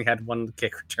 so they've only had 1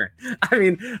 kick return. I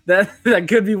mean, that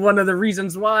could be one of the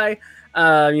reasons why.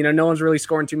 No one's really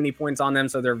scoring too many points on them,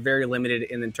 so they're very limited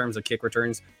in terms of kick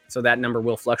returns. So that number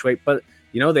will fluctuate. But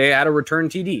they had a return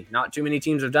TD. Not too many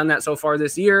teams have done that so far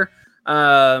this year.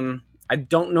 I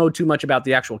don't know too much about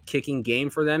the actual kicking game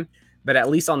for them, but at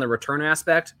least on the return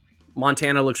aspect,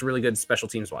 Montana looks really good special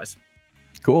teams wise.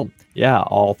 Cool. Yeah,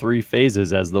 all three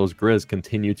phases as those Grizz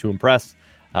continue to impress.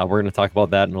 We're going to talk about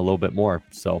that in a little bit more.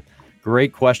 So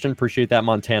great question. Appreciate that,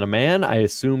 Montana man. I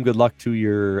assume good luck to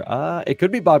your, it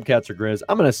could be Bobcats or Grizz.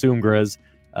 I'm going to assume Grizz.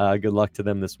 Good luck to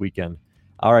them this weekend.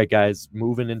 All right, guys,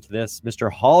 moving into this. Mr.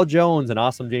 Hall Jones, an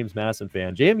awesome James Madison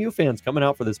fan. JMU fans coming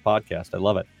out for this podcast. I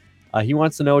love it. He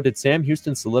wants to know, did Sam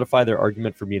Houston solidify their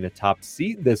argument for being a top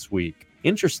seed this week?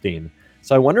 Interesting.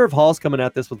 So I wonder if Hall's coming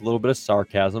at this with a little bit of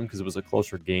sarcasm because it was a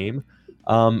closer game.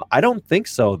 I don't think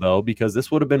so, though, because this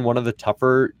would have been one of the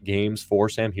tougher games for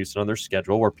Sam Houston on their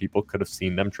schedule where people could have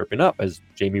seen them tripping up, as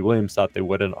Jamie Williams thought they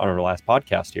would on our last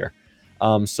podcast here.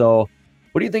 So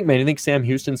what do you think, man? You think Sam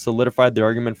Houston solidified their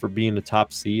argument for being a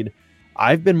top seed?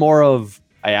 I've been more of,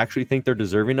 I actually think they're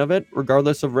deserving of it,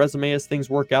 regardless of resume as things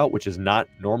work out, which is not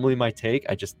normally my take.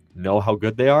 I just know how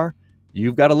good they are.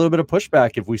 You've got a little bit of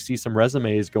pushback if we see some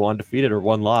resumes go undefeated or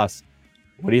one loss.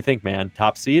 What do you think, man?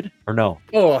 Top seed or no?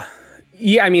 Oh,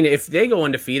 yeah. I mean, if they go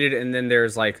undefeated and then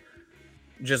there's like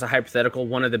just a hypothetical,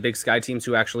 one of the Big Sky teams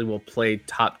who actually will play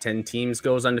top 10 teams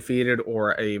goes undefeated,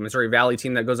 or a Missouri Valley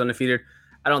team that goes undefeated,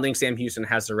 I don't think Sam Houston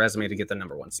has the resume to get the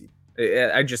number 1 seed.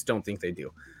 I just don't think they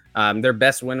do. Their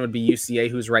best win would be UCA,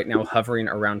 who's right now hovering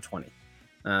around 20.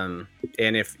 And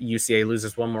if UCA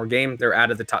loses one more game, they're out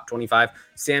of the top 25.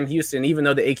 Sam Houston, even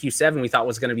though the AQ7 we thought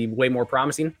was going to be way more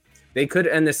promising, they could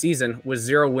end the season with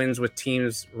 0 wins with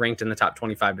teams ranked in the top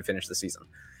 25 to finish the season.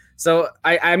 So,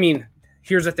 I mean,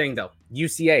 here's the thing, though.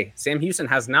 UCA, Sam Houston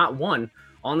has not won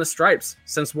on the Stripes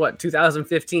since,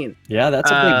 2015. Yeah,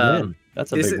 that's a big win.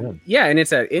 That's a big win. Yeah, and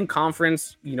it's an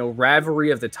in-conference,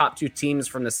 rivalry of the top 2 teams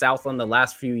from the Southland the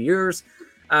last few years.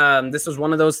 This was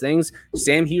one of those things.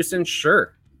 Sam Houston,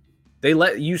 sure, they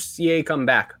let UCA come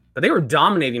back, but they were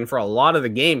dominating for a lot of the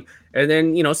game. And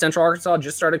then, Central Arkansas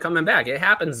just started coming back. It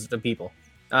happens to people.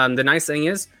 The nice thing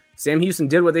is Sam Houston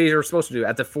did what they were supposed to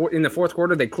do. In the fourth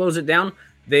quarter, they closed it down.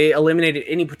 They eliminated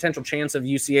any potential chance of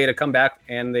UCA to come back,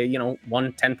 and they,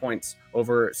 won 10 points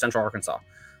over Central Arkansas.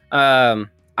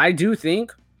 I do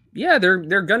think, yeah, they're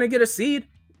going to get a seed.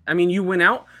 I mean, you win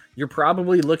out, you're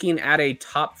probably looking at a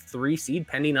top 3 seed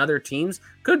pending other teams.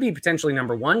 Could be potentially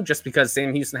number 1 just because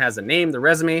Sam Houston has the name, the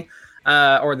resume,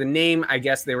 or the name. I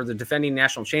guess they were the defending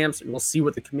national champs. We'll see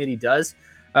what the committee does.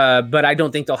 But I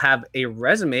don't think they'll have a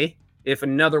resume if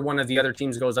another one of the other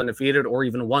teams goes undefeated or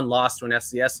even one loss to an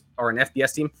FCS or an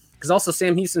FBS team. Because also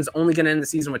Sam Houston's only going to end the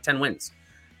season with 10 wins.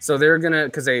 So they're going to,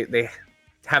 because they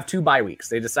have 2 bye weeks.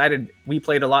 They decided we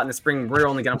played a lot in the spring. We're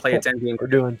only going to play a 10 game. We're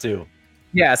doing 2.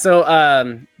 Yeah, so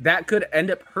that could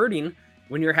end up hurting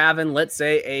when you're having, let's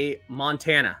say, a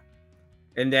Montana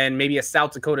and then maybe a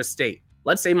South Dakota State.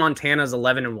 Let's say Montana's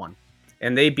 11-1,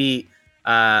 and they beat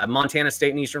Montana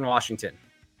State and Eastern Washington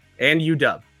and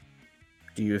UW.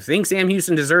 Do you think Sam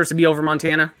Houston deserves to be over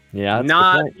Montana? Yeah,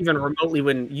 not even remotely.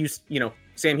 When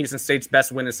Sam Houston State's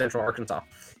best win is Central Arkansas.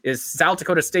 Is South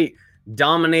Dakota State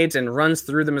dominates and runs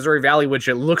through the Missouri Valley, which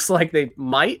it looks like they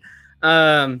might.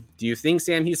 Do you think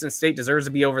Sam Houston State deserves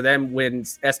to be over them when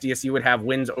SDSU would have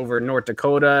wins over North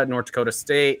Dakota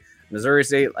State, Missouri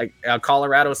State, like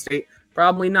Colorado State?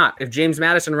 Probably not. If James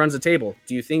Madison runs the table,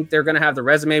 do you think they're going to have the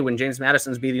resume when James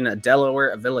Madison's beating a Delaware,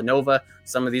 a Villanova,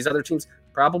 some of these other teams?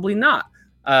 Probably not.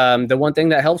 The one thing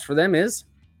that helps for them is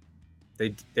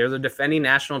they're the defending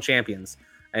national champions,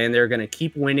 and they're going to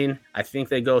keep winning. I think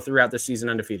they go throughout the season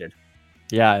undefeated.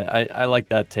 Yeah, I like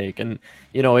that take. And,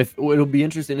 if it'll be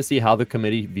interesting to see how the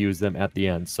committee views them at the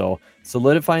end. So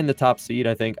solidifying the top seed,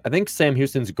 I think Sam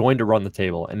Houston's going to run the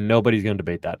table, and nobody's going to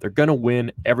debate that. They're going to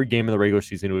win every game in the regular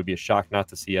season. It would be a shock not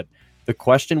to see it. The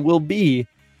question will be,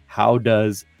 how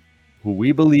does who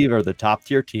we believe are the top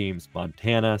tier teams,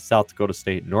 Montana, South Dakota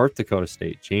State, North Dakota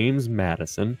State, James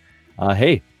Madison,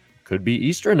 could be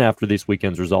Eastern after this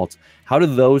weekend's results. How do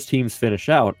those teams finish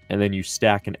out? And then you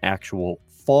stack an actual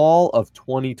fall of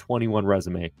 2021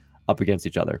 resume up against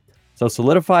each other. So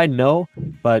solidified, no,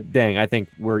 but dang, I think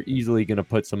we're easily going to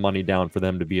put some money down for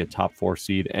them to be a top 4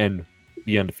 seed and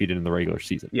be undefeated in the regular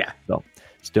season. Yeah. So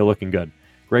still looking good.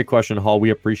 Great question, Hall.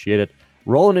 We appreciate it.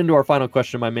 Rolling into our final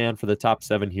question, my man, for the top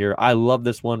 7 here. I love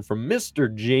this one from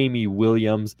Mr. Jamie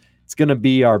Williams. It's going to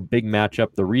be our big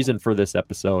matchup, the reason for this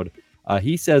episode.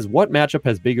 He says, what matchup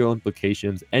has bigger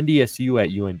implications, NDSU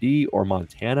at UND or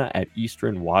Montana at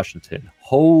Eastern Washington?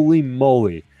 Holy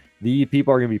moly. The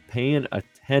people are going to be paying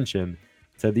attention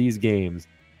to these games.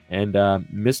 And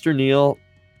Mr. Neal,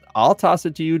 I'll toss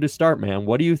it to you to start, man.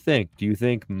 What do you think? Do you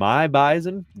think my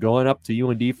Bison going up to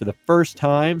UND for the first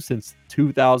time since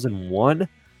 2001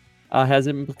 has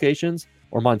implications?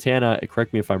 Or Montana,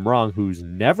 correct me if I'm wrong, who's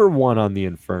never won on the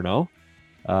Inferno,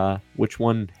 which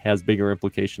one has bigger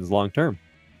implications long term?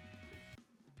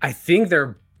 I think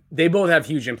they both have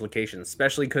huge implications,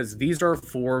 especially because these are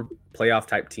 4 playoff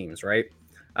type teams, right?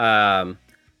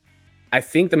 I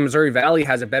think the Missouri Valley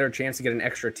has a better chance to get an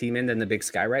extra team in than the Big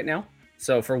Sky right now.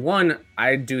 So for one,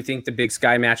 I do think the Big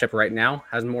Sky matchup right now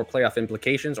has more playoff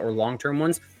implications or long-term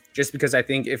ones, just because I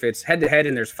think if it's head-to-head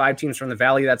and there's 5 teams from the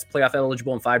Valley that's playoff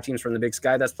eligible and 5 teams from the Big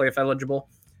Sky that's playoff eligible,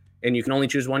 and you can only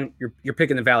choose one, you're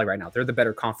picking the Valley right now. They're the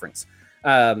better conference.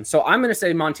 So I'm going to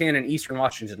say Montana and Eastern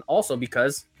Washington also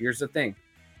because here's the thing.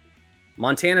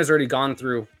 Montana's already gone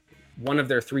through one of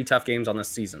their 3 tough games on this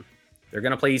season. They're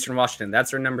going to play Eastern Washington.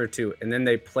 That's their number 2. And then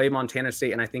they play Montana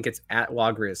State, and I think it's at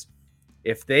Wa-Griz.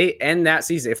 If they end that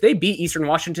season, if they beat Eastern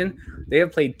Washington, they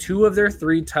have played 2 of their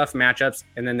 3 tough matchups,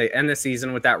 and then they end the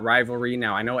season with that rivalry.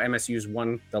 Now, I know MSU's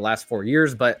won the last 4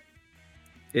 years, but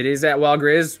it is at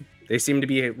Wa-Griz. They seem to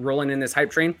be rolling in this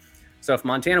hype train. So if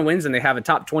Montana wins and they have a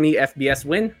top 20 FBS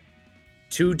win,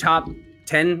 2 top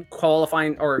 10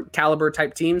 qualifying or caliber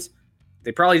type teams,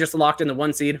 they probably just locked in the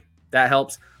 1 seed. That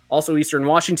helps. Also, Eastern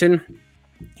Washington,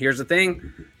 here's the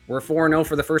thing. We're 4-0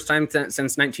 for the first time since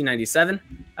 1997.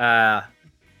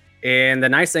 And the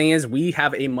nice thing is we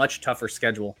have a much tougher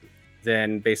schedule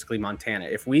than basically Montana.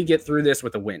 If we get through this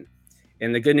with a win,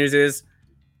 and the good news is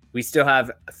we still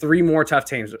have 3 more tough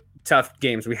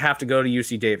games. We have to go to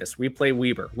UC Davis. We play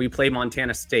Weber. We play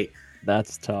Montana State.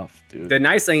 That's tough, dude. The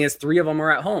nice thing is 3 of them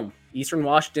are at home. Eastern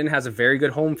Washington has a very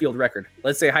good home field record.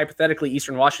 Let's say hypothetically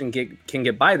Eastern Washington can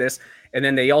get by this, and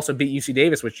then they also beat UC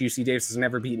Davis, which UC Davis has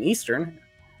never beaten Eastern.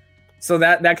 So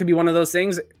that could be one of those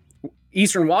things.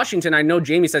 Eastern Washington, I know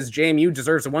Jamie says JMU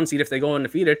deserves a 1 seed if they go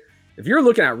undefeated. If you're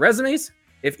looking at resumes,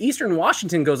 if Eastern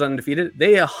Washington goes undefeated,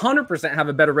 they 100% have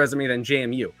a better resume than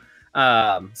JMU,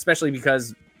 especially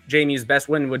because JMU's best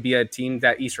win would be a team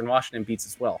that Eastern Washington beats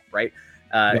as well, right?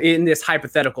 In this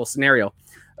hypothetical scenario.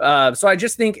 So I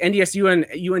just think NDSU and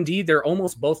UND, they're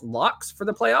almost both locks for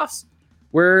the playoffs,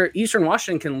 where Eastern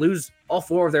Washington can lose all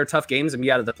 4 of their tough games and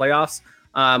be out of the playoffs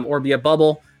or be a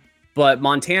bubble. But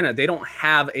Montana, they don't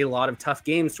have a lot of tough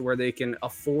games to where they can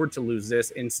afford to lose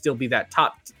this and still be that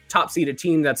top seeded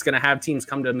team that's going to have teams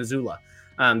come to Missoula.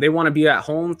 They want to be at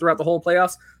home throughout the whole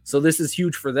playoffs. So this is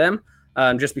huge for them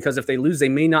just because if they lose, they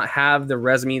may not have the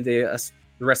resume the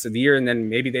rest of the year. And then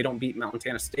maybe they don't beat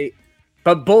Montana State.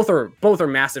 But both are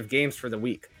massive games for the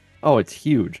week. Oh, it's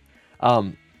huge.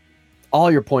 All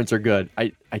your points are good.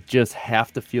 I just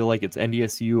have to feel like it's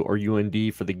NDSU or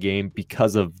UND for the game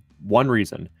because of one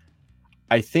reason.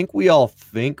 I think we all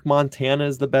think Montana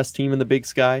is the best team in the Big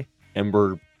Sky, and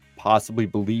we're possibly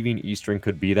believing Eastern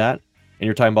could be that. And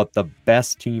you're talking about the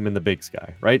best team in the Big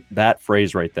Sky, right? That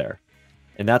phrase right there.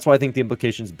 And that's why I think the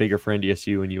implication is bigger for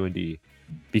NDSU and UND,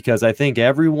 because I think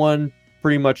everyone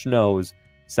pretty much knows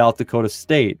South Dakota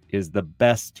State is the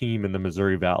best team in the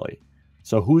Missouri Valley.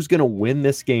 So who's going to win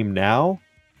this game now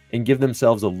and give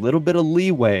themselves a little bit of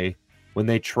leeway when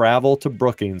they travel to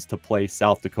Brookings to play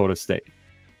South Dakota State?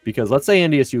 Because let's say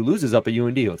NDSU loses up at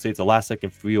UND. Let's say it's a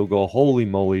last-second field goal. Holy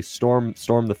moly, storm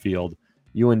the field.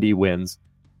 UND wins.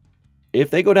 If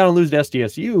they go down and lose to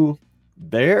SDSU,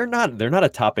 they're not a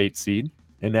top 8 seed.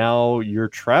 And now you're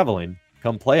traveling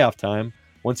come playoff time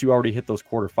once you already hit those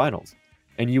quarterfinals.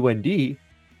 And UND,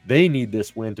 they need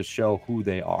this win to show who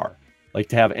they are, like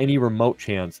to have any remote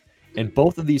chance. And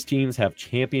both of these teams have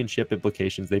championship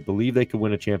implications. They believe they could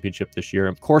win a championship this year.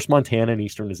 Of course, Montana and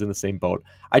Eastern is in the same boat.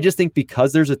 I just think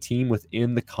because there's a team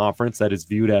within the conference that is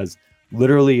viewed as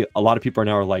literally a lot of people are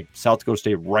now like South Dakota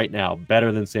State right now,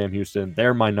 better than Sam Houston.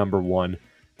 They're my number 1.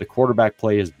 The quarterback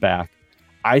play is back.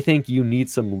 I think you need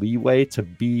some leeway to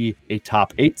be a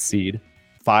top 8 seed,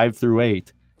 5 through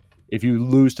 8, if you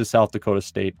lose to South Dakota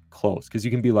State close. Because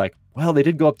you can be like, well, they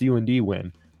did go up to UND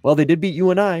win. Well, they did beat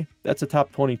UNI. That's a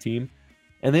top 20 team.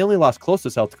 And they only lost close to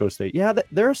South Dakota State. Yeah,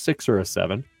 they're a 6 or a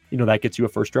 7. That gets you a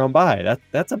first-round bye.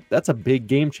 That's a big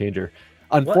game changer.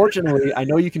 Unfortunately, I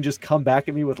know you can just come back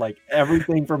at me with like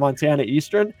everything for Montana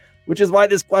Eastern, which is why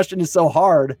this question is so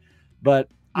hard. But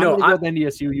I'm going to go with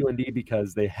NDSU UND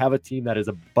because they have a team that is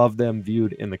above them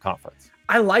viewed in the conference.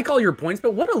 I like all your points,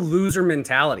 but what a loser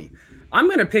mentality. I'm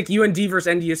going to pick UND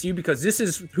versus NDSU because this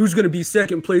is who's going to be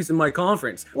second place in my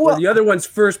conference. Well, the other one's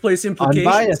first place implications.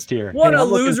 Unbiased here. What a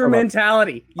loser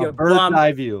mentality. You bird's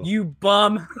eye view. You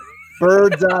bum.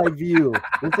 Bird's eye view.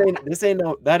 This ain't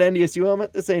no, that NDSU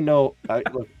helmet, this ain't no,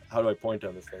 look, how do I point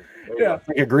on this thing? Yeah. It's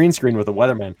like a green screen with a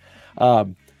weatherman.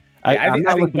 I I'm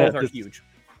not think looking both at are this. huge.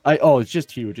 It's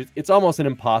just huge. It's almost an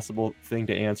impossible thing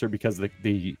to answer because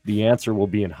the answer will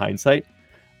be in hindsight.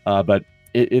 But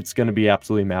it's going to be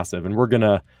absolutely massive, and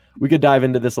we could dive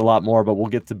into this a lot more, but we'll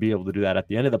get to be able to do that at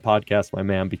the end of the podcast, my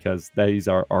man, because these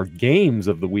are our games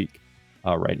of the week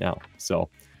right now. So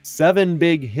 7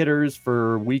 big hitters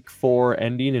for week 4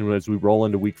 ending, and as we roll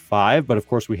into week 5. But of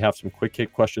course, we have some quick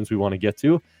hit questions we want to get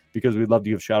to because we'd love to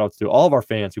give shout outs to all of our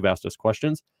fans who've asked us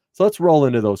questions. So let's roll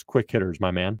into those quick hitters,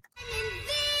 my man.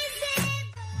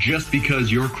 Just because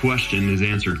your question is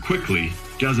answered quickly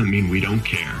doesn't mean we don't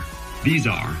care. These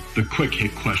are the quick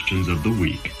hit questions of the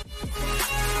week.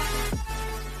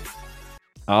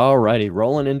 All righty,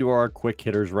 rolling into our quick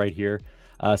hitters right here.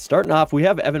 Starting off, we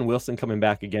have Evan Wilson coming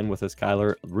back again with us,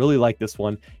 Kyler. Really like this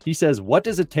one. He says, what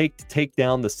does it take to take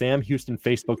down the Sam Houston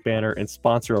Facebook banner and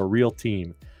sponsor a real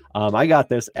team? I got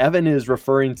this. Evan is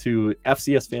referring to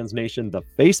FCS Fans Nation, the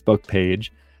Facebook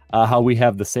page, how we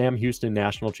have the Sam Houston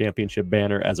National Championship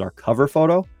banner as our cover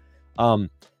photo.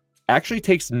 Actually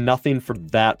takes nothing for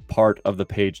that part of the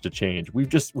page to change.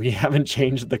 We haven't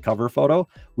changed the cover photo.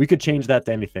 We could change that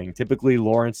to anything. Typically,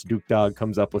 Lawrence Duke Dog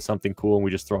comes up with something cool and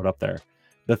we just throw it up there.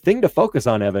 The thing to focus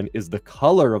on, Evan, is the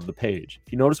color of the page.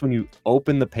 If you notice when you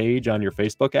open the page on your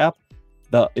Facebook app,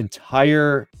 the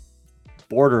entire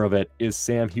border of it is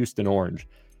Sam Houston orange.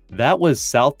 That was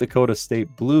South Dakota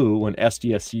State blue when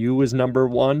SDSU was number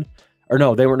 1. Or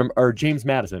no, they were or James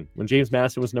Madison. When James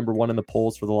Madison was number 1 in the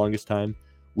polls for the longest time.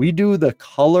 We do the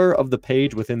color of the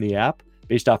page within the app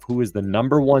based off who is the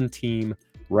number 1 team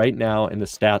right now in the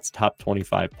Stats Top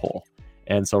 25 poll.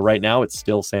 And so right now it's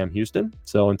still Sam Houston.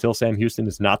 So until Sam Houston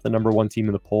is not the number 1 team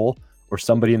in the poll or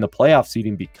somebody in the playoff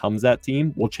seeding becomes that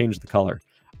team, we'll change the color.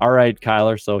 All right,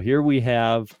 Kyler. So here we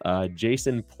have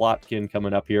Jason Plotkin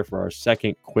coming up here for our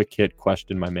second quick hit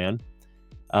question, my man.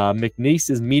 McNeese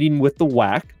is meeting with the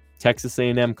WAC. Texas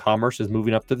A&M Commerce is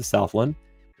moving up to the Southland.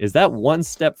 Is that 1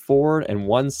 step forward and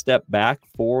 1 step back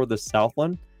for the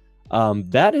Southland?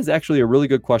 That is actually a really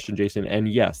good question, Jason. And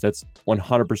yes, that's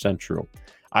 100% true.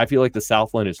 I feel like the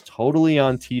Southland is totally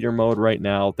on teeter mode right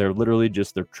now. They're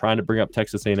trying to bring up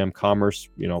Texas A&M Commerce,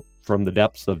 from the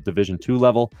depths of Division II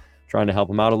level, trying to help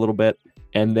them out a little bit.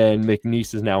 And then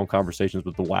McNeese is now in conversations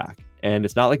with the WAC. And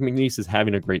it's not like McNeese is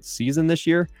having a great season this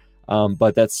year,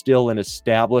 but that's still an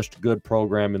established good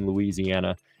program in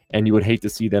Louisiana. And you would hate to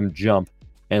see them jump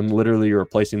and literally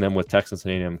replacing them with Texas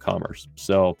A&M Commerce.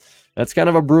 So that's kind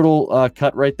of a brutal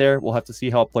cut right there. We'll have to see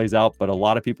how it plays out, but a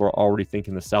lot of people are already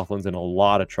thinking the Southland's in a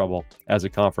lot of trouble as a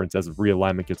conference as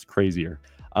realignment gets crazier.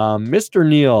 Mr.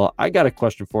 Neal, I got a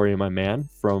question for you, my man,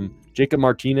 from Jacob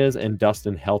Martinez and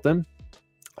Dustin Helton.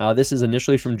 This is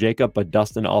initially from Jacob, but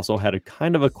Dustin also had a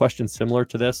kind of a question similar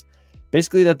to this.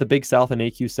 Basically that the Big South and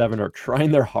AQ7 are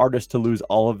trying their hardest to lose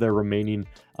all of their remaining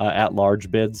at-large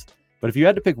bids. But if you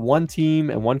had to pick one team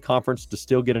and one conference to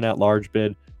still get an at-large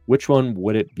bid, which one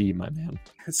would it be, my man?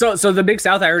 So the Big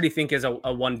South, I already think is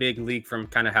a one big league from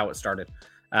kind of how it started.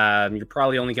 You're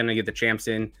probably only going to get the champs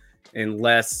in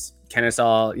unless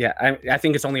Kennesaw. Yeah, I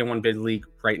think it's only a one bid league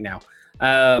right now.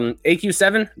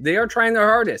 AQ7, they are trying their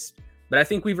hardest, but I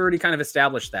think we've already kind of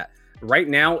established that. Right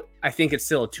now, I think it's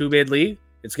still a 2-bid league.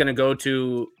 It's going to go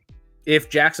to, if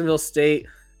Jacksonville State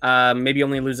maybe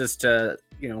only loses to,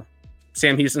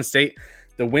 Sam Houston State,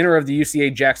 the winner of the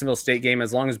UCA Jacksonville State game,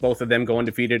 as long as both of them go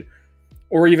undefeated,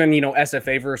 or even,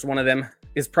 SFA versus one of them,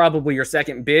 is probably your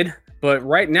second bid. But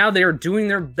right now they are doing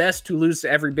their best to lose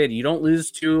to every bid. You don't lose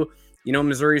to,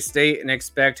 Missouri State and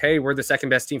expect, hey, we're the second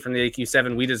best team from the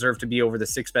AQ7. We deserve to be over the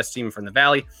 6th best team from the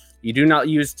Valley. You do not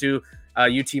lose to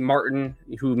UT Martin,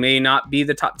 who may not be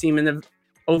the top team in the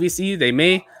OVC. They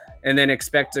may, and then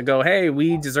expect to go, hey,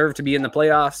 we deserve to be in the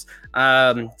playoffs.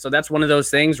 So that's one of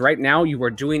those things. Right now, you are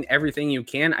doing everything you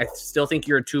can. I still think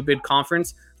you're a 2-bid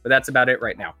conference, but that's about it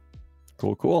right now.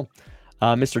 Cool.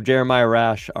 Mr. Jeremiah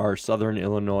Rash, our Southern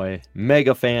Illinois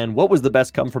mega fan. What was the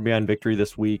best come from behind victory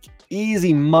this week?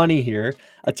 Easy money here.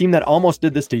 A team that almost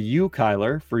did this to you,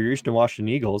 Kyler, for your Eastern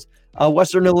Washington Eagles.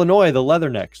 Western Illinois, the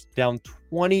Leathernecks, down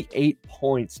 28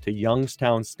 points to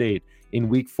Youngstown State in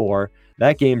week 4.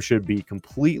 That game should be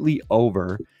completely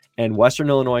over, and Western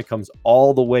Illinois comes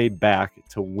all the way back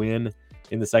to win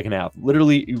in the second half.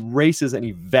 Literally erases and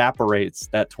evaporates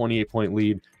that 28-point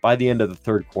lead by the end of the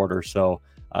third quarter. So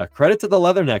credit to the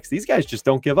Leathernecks. These guys just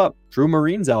don't give up. True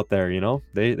Marines out there,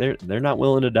 they're not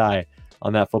willing to die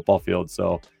on that football field.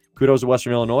 So kudos to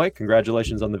Western Illinois.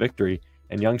 Congratulations on the victory.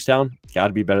 And Youngstown, got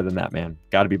to be better than that, man.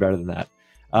 Got to be better than that.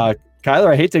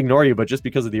 Kyler, I hate to ignore you, but just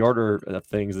because of the order of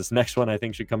things, this next one I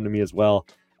think should come to me as well.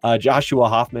 Joshua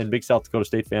Hoffman, big South Dakota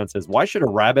State fan, says, why should a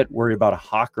rabbit worry about a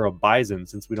hawk or a bison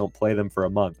since we don't play them for a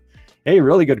month? Hey,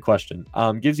 really good question.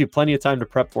 Gives you plenty of time to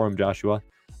prep for them, Joshua.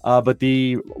 But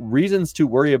the reasons to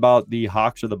worry about the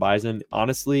Hawks or the Bison,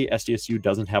 honestly, SDSU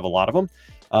doesn't have a lot of them.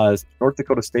 North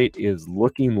Dakota State is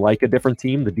looking like a different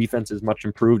team. The defense is much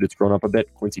improved. It's grown up a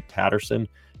bit. Quincy Patterson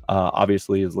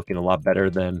obviously is looking a lot better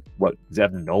than what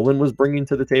Zeb Nolan was bringing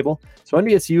to the table. So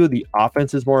NDSU, the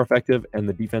offense is more effective and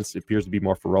the defense appears to be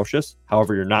more ferocious.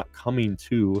 However, you're not coming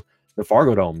to the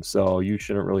Fargo Dome, so you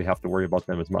shouldn't really have to worry about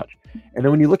them as much. And then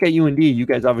when you look at UND, you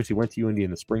guys obviously went to UND in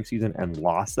the spring season and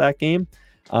lost that game.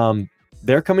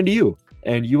 They're coming to you,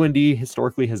 and UND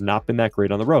historically has not been that great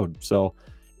on the road. So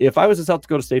if I was a South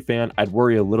Dakota State fan, I'd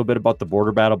worry a little bit about the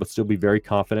border battle, but still be very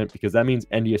confident, because that means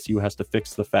NDSU has to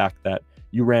fix the fact that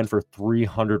you ran for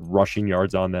 300 rushing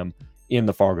yards on them in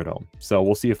the Fargo Dome. So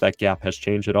we'll see if that gap has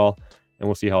changed at all, and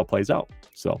we'll see how it plays out.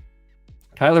 So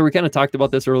Kyler, we kind of talked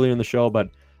about this earlier in the show, but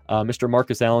Mr.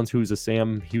 Marcus Allens, who's a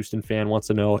Sam Houston fan, wants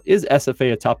to know, is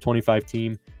SFA a top 25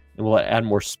 team, and will it add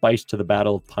more spice to the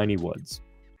Battle of Piney Woods?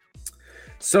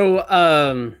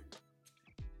 So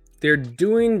they're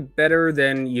doing better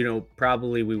than,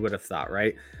 probably we would have thought,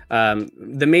 right?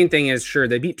 The main thing is, sure,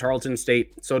 they beat Tarleton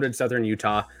State. So did Southern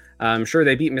Utah. Sure,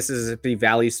 they beat Mississippi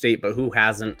Valley State, but who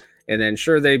hasn't? And then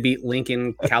sure, they beat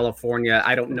Lincoln, California.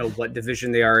 I don't know what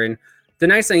division they are in. The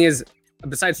nice thing is,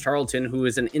 besides Tarleton, who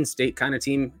is an in-state kind of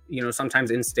team,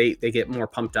 sometimes in-state they get more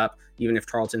pumped up, even if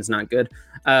Tarleton's not good.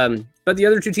 But the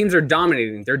other two teams are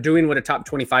dominating. They're doing what a top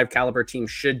 25 caliber team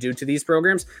should do to these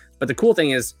programs. But the cool thing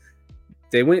is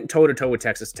they went toe-to-toe with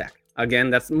Texas Tech.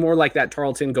 Again, that's more like that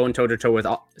Tarleton going toe-to-toe with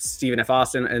Stephen F.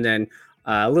 Austin, and then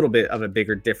a little bit of a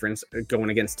bigger difference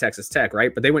going against Texas Tech,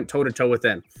 right? But they went toe-to-toe with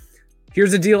them.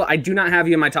 Here's the deal. I do not have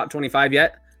you in my top 25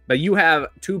 yet, but you have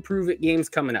 2 prove-it games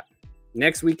coming up.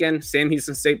 Next weekend, Sam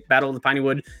Houston State, Battle of the Piney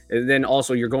Wood, and then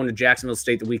also you're going to Jacksonville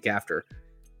State the week after.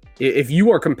 If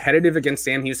you are competitive against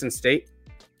Sam Houston State,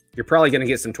 you're probably going to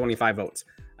get some 25 votes.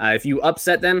 If you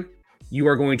upset them, you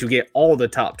are going to get all the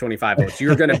top 25 votes.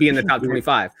 You're going to be in the top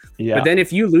 25. Yeah. But then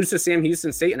if you lose to Sam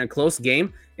Houston State in a close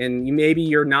game, and maybe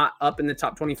you're not up in the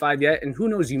top 25 yet, and who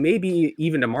knows, you may be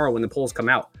even tomorrow when the polls come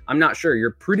out. I'm not sure.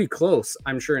 You're pretty close,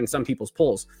 I'm sure, in some people's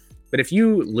polls. But if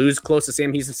you lose close to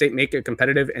Sam Houston State, make it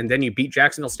competitive, and then you beat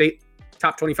Jacksonville State,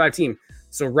 top 25 team.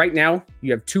 So right now,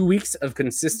 you have 2 weeks of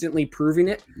consistently proving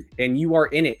it, and you are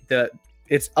in it.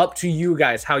 It's up to you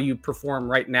guys how you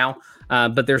perform right now.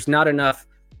 But there's not enough.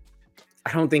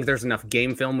 I don't think there's enough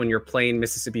game film when you're playing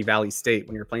Mississippi Valley State,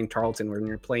 when you're playing Tarleton, when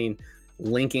you're playing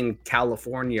Lincoln,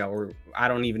 California, or I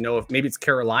don't even know if maybe it's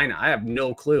Carolina. I have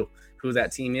no clue who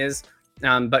that team is.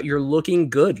 But you're looking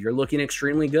good. You're looking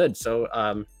extremely good.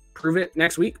 So, prove it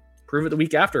next week, prove it the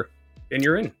week after, and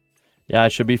you're in. Yeah,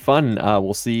 it should be fun.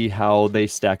 We'll see how they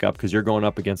stack up, because you're going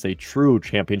up against a true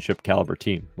championship caliber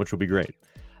team, which will be great.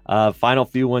 Final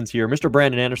few ones here. Mr.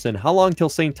 Brandon Anderson, how long till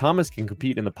St. Thomas can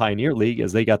compete in the Pioneer League,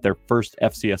 as they got their first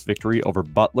FCS victory over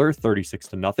Butler,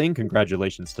 36-0.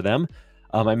 Congratulations to them.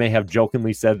 I may have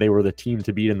jokingly said they were the team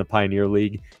to beat in the Pioneer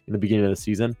League in the beginning of the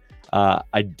season.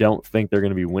 I don't think they're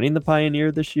going to be winning the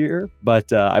Pioneer this year,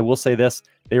 but I will say this.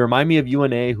 They remind me of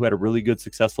UNA, who had a really good,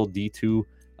 successful D2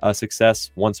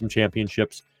 success, won some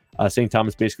championships. St.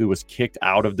 Thomas basically was kicked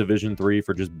out of Division III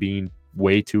for just being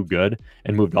way too good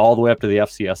and moved all the way up to the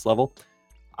FCS level.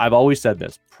 I've always said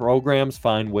this. Programs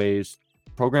find ways.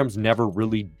 Programs never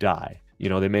really die.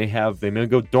 They may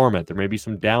go dormant. There may be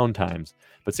some downtimes,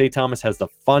 but St. Thomas has the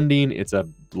funding. It's a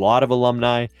lot of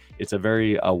alumni. It's a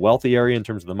very wealthy area in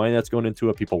terms of the money that's going into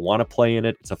it. People want to play in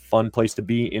it. It's a fun place to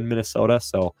be in Minnesota.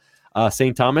 So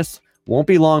St. Thomas won't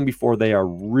be long before they are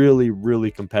really, really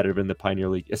competitive in the Pioneer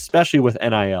League, especially with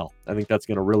NIL. I think that's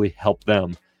going to really help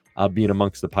them being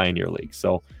amongst the Pioneer League.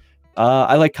 So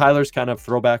I like Kyler's kind of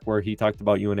throwback where he talked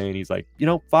about UNA and he's like,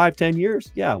 5-10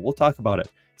 years. Yeah, we'll talk about it.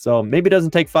 So maybe it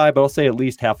doesn't take 5, but I'll say at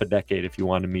least half a decade if you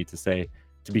wanted me to say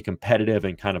to be competitive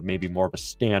and kind of maybe more of a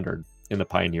standard in the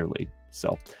Pioneer League.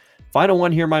 So final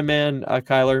one here, my man,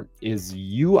 Kyler, is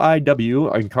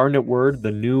UIW, Incarnate Word,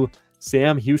 the new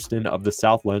Sam Houston of the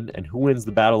Southland, and who wins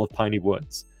the Battle of Piney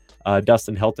Woods?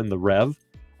 Dustin Helton, the Rev.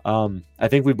 I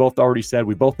think we both already said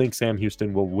we both think Sam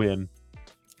Houston will win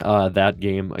that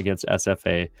game against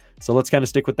SFA. So let's kind of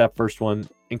stick with that first one.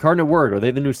 Incarnate Word, are they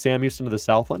the new Sam Houston of the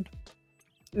Southland?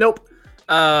 Nope.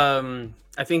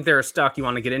 I think they're a stock you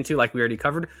want to get into, like we already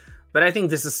covered, but I think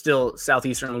this is still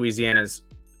Southeastern Louisiana's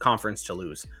conference to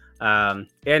lose. And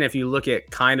if you look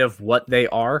at kind of what they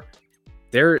are,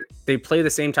 they play the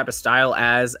same type of style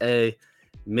as a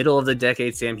middle of the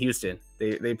decade Sam Houston.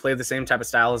 They play the same type of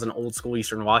style as an old school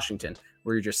Eastern Washington,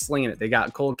 where you're just slinging it. They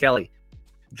got Cole Kelly.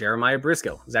 Jeremiah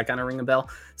Briscoe. Does that kind of ring a bell?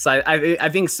 So I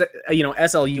think, you know,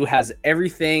 SLU has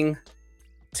everything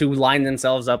to line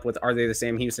themselves up with. Are they the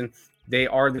Sam Houston? They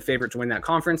are the favorite to win that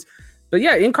conference. But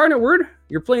yeah, Incarnate Word,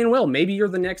 you're playing well. Maybe you're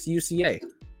the next UCA.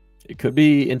 It could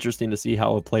be interesting to see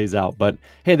how it plays out. But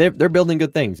hey, they're building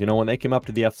good things. You know, when they came up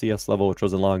to the FCS level, which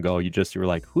wasn't long ago, you were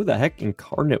like, who the heck,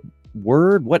 Incarnate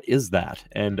Word? What is that?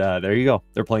 And there you go.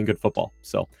 They're playing good football.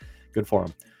 So good for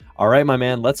them. All right, my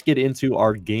man, let's get into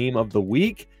our game of the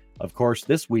week. Of course,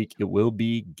 this week it will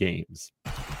be games.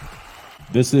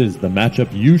 This is the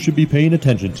matchup you should be paying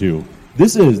attention to.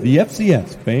 This is the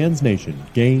FCS Fans Nation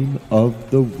Game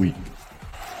of the Week.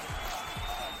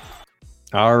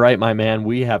 All right, my man,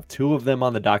 we have two of them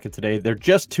on the docket today. They're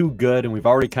just too good, and we've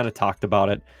already kind of talked about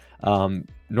it.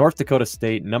 North Dakota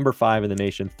State, number 5 in the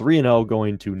nation, 3-0,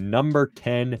 going to number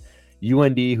 10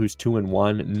 UND, who's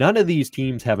 2-1. None of these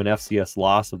teams have an FCS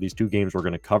loss of these two games we're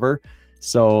going to cover.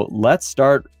 So let's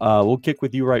start. We'll kick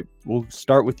with you, right? We'll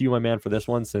start with you, my man, for this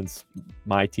one, since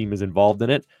my team is involved in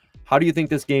it. How do you think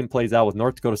this game plays out with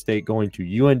North Dakota State going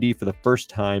to UND for the first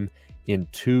time in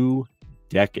 2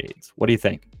 decades? What do you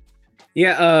think?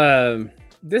 Yeah,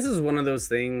 this is one of those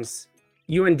things.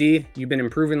 UND, you've been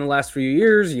improving the last few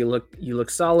years. You look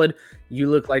solid. You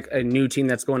look like a new team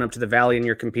that's going up to the Valley, and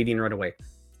you're competing right away.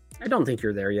 I don't think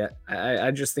you're there yet. I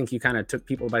just think you kind of took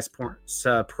people by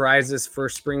surprise this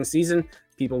first spring season.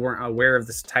 People weren't aware of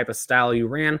this type of style you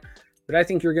ran, but I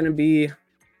think you're going to be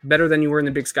better than you were in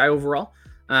the Big Sky overall.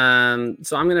 So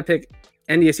I'm going to pick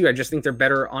NDSU. I just think they're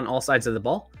better on all sides of the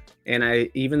ball. And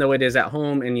even though it is at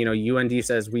home, and, you know, UND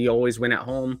says we always win at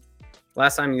home.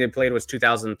 Last time they played was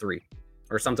 2003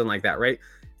 or something like that, right?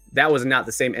 That was not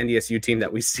the same NDSU team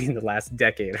that we've seen the last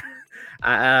decade.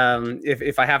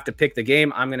 If I have to pick the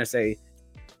game, I'm going to say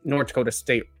North Dakota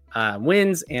State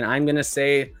wins, and I'm going to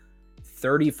say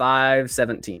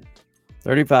 35-17.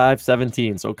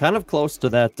 35-17. So kind of close to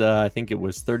that. I think it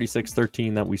was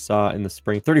 36-13 that we saw in the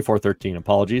spring. 34-13,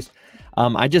 apologies.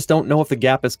 I just don't know if the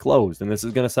gap is closed, and this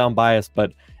is going to sound biased,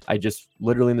 but I just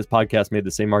literally in this podcast made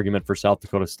the same argument for South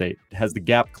Dakota State. Has the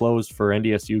gap closed for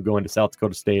NDSU going to South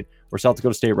Dakota State, where South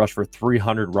Dakota State rushed for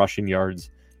 300 rushing yards?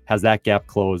 Has that gap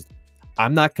closed?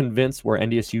 I'm not convinced where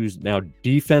NDSU's now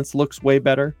defense looks way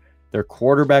better. Their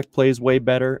quarterback plays way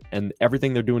better, and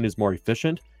everything they're doing is more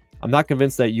efficient. I'm not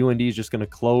convinced that UND is just going to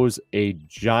close a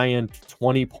giant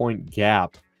 20-point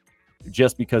gap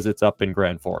just because it's up in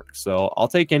Grand Forks. So I'll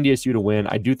take NDSU to win.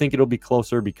 I do think it'll be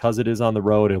closer because it is on the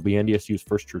road. It'll be NDSU's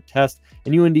first true test.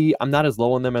 And UND, I'm not as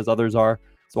low on them as others are.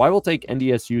 So I will take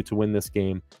NDSU to win this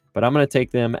game, but I'm going to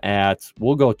take them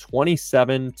we'll go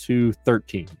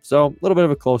 27-13. So a little bit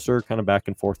of a closer kind of back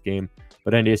and forth game,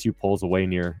 but NDSU pulls away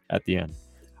near at the end.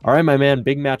 All right, my man,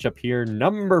 big matchup here.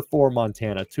 Number 4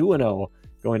 Montana, 2-0.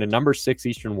 Going to number 6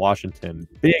 Eastern Washington.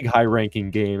 Big high-ranking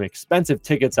game. Expensive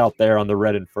tickets out there on the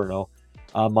Red Inferno.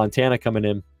 Montana coming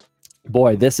in.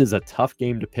 Boy, this is a tough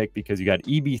game to pick because you got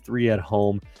EB3 at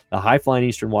home, the high-flying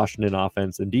Eastern Washington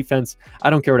offense and defense.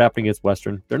 I don't care what happened against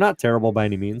Western. They're not terrible by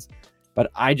any means, but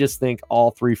I just think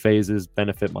all 3 phases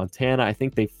benefit Montana. I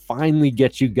think they finally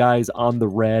get you guys on the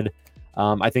red.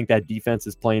 I think that defense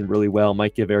is playing really well.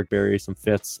 Might give Eric Berry some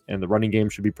fits, and the running game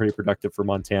should be pretty productive for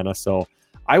Montana. So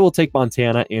I will take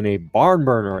Montana in a barn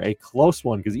burner, a close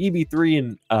one, because EB3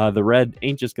 and the red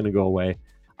ain't just going to go away.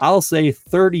 I'll say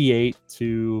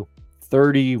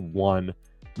 38-31.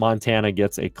 Montana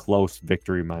gets a close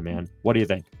victory, my man. What do you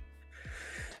think?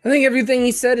 I think everything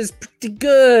he said is pretty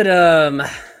good.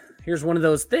 Here's one of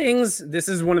those things. This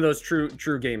is one of those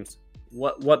true games.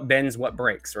 What bends, what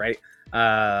breaks, right?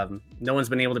 No one's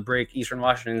been able to break Eastern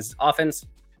Washington's offense.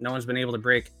 No one's been able to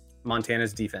break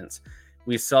Montana's defense.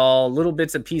 We saw little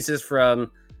bits and pieces from,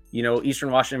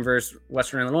 Eastern Washington versus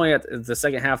Western Illinois. At the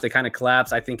second half, they kind of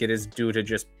collapsed. I think it is due to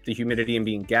just the humidity and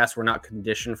being gassed. We're not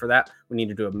conditioned for that. We need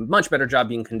to do a much better job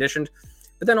being conditioned.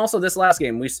 But then also this last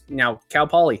game, Cal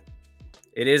Poly.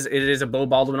 It is a Bo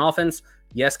Baldwin offense.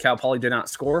 Yes, Cal Poly did not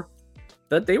score,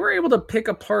 but they were able to pick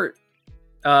apart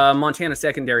Montana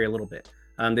secondary a little bit.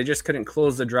 They just couldn't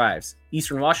close the drives.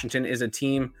 Eastern Washington is a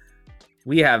team.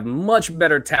 We have much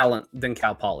better talent than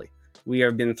Cal Poly. We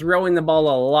have been throwing the ball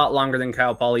a lot longer than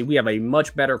Cal Poly. We have a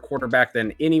much better quarterback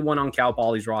than anyone on Cal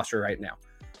Poly's roster right now.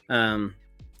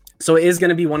 So it is going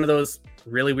to be one of those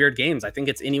really weird games. I think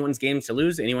it's anyone's game to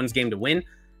lose, anyone's game to win.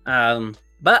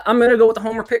 But I'm going to go with the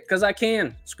homer pick because I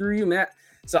can. Screw you, Matt.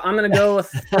 So I'm going to go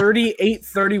with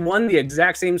 38-31, the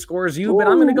exact same score as you, but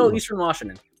I'm going to go Eastern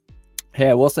Washington. Hey,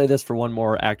 I will say this for one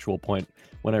more actual point.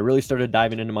 When I really started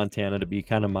diving into Montana to be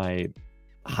kind of my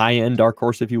high-end dark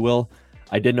horse, if you will,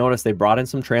 I did notice they brought in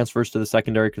some transfers to the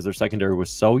secondary because their secondary was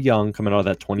so young coming out of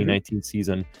that 2019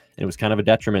 season. And it was kind of a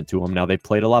detriment to them. Now they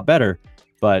played a lot better,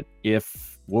 but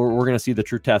if we're going to see the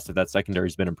true test if that secondary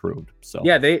has been improved. So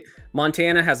yeah,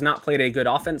 Montana has not played a good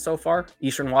offense so far.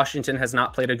 Eastern Washington has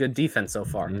not played a good defense so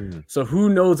far. So who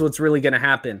knows what's really going to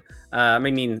happen? I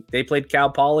mean, they played Cal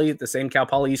Poly, the same Cal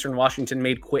Poly Eastern Washington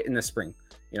made quit in the spring.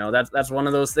 You know, that's one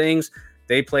of those things.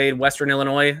 They played Western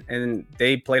Illinois and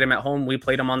they played them at home. We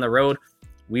played them on the road.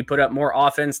 We put up more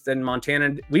offense than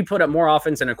Montana. We put up more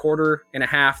offense in a quarter and a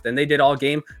half than they did all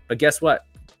game. But guess what?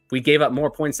 We gave up more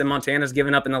points than Montana's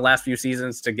given up in the last few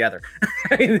seasons together.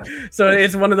 So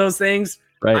it's one of those things.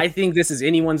 Right. I think this is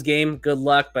anyone's game. Good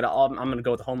luck, but I'm going to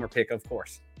go with the homer pick, of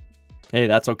course. Hey,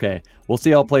 that's okay. We'll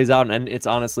see how it plays out. And it's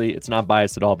honestly, it's not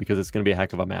biased at all because it's going to be a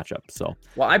heck of a matchup. So,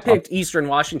 well, I picked Eastern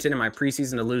Washington in my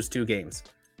preseason to lose 2 games.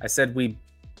 I said we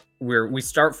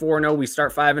start 4-0, we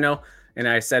start 5-0, and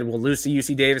I said we'll lose to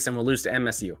UC Davis and we'll lose to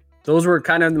MSU. Those were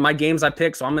kind of my games I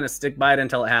picked, so I'm going to stick by it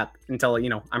until it happens, until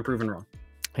I'm proven wrong.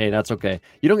 Hey, that's okay.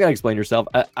 You don't got to explain yourself.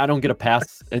 I don't get a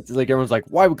pass. It's like everyone's like,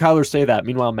 why would Kyler say that?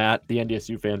 Meanwhile, Matt, the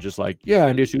NDSU fan, just like, yeah,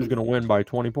 NDSU is going to win by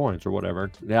 20 points or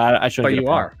whatever. Yeah, I shouldn't. But you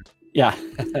are. Yeah,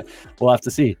 we'll have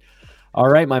to see. All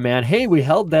right, my man. Hey, we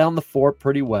held down the fort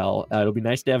pretty well. It'll be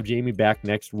nice to have Jamie back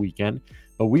next weekend.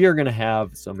 But we are going to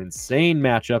have some insane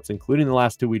matchups, including the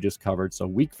last 2 we just covered. So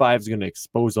week 5 is going to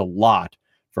expose a lot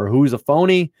for who's a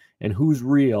phony and who's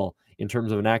real in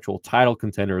terms of an actual title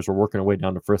contender as we're working our way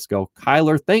down to Frisco.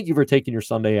 Kyler, thank you for taking your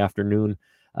Sunday afternoon,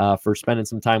 for spending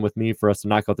some time with me for us to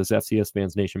knock out this FCS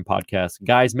Fans Nation podcast.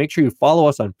 Guys, make sure you follow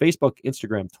us on Facebook,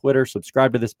 Instagram, Twitter,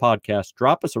 subscribe to this podcast,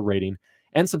 drop us a rating,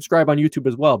 and subscribe on YouTube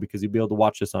as well, because you'll be able to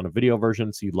watch this on a video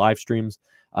version, see live streams.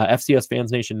 FCS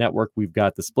Fans Nation Network, we've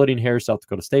got the Splitting Hairs South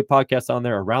Dakota State podcast on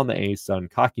there, Around the A-Sun,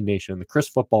 Cocky Nation, the Chris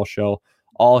Football Show,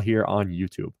 all here on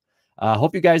YouTube.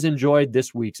 Hope you guys enjoyed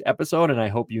this week's episode, and I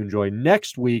hope you enjoy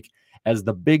next week as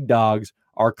the big dogs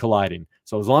are colliding.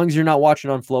 So as long as you're not watching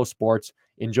on Flow Sports,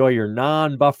 enjoy your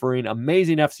non-buffering,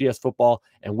 amazing FCS football,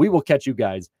 and we will catch you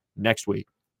guys next week.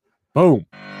 Boom.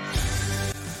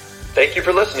 Thank you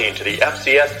for listening to the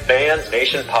FCS Fans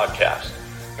Nation podcast.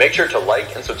 Make sure to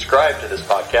like and subscribe to this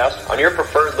podcast on your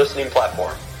preferred listening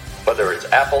platform, whether it's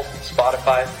Apple,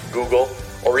 Spotify, Google,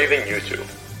 or even YouTube.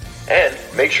 And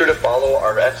make sure to follow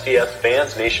our FCS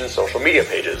Fans Nation social media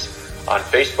pages on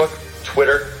Facebook,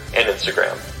 Twitter, and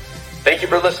Instagram. Thank you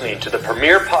for listening to the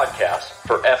premier podcast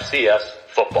for FCS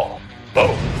football.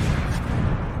 Boom.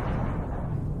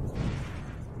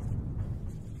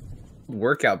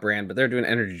 Workout brand, but they're doing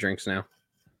energy drinks now.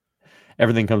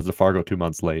 Everything comes to Fargo 2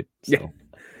 months late. So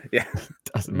yeah.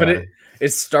 doesn't matter. But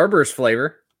it's Starburst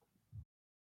flavor.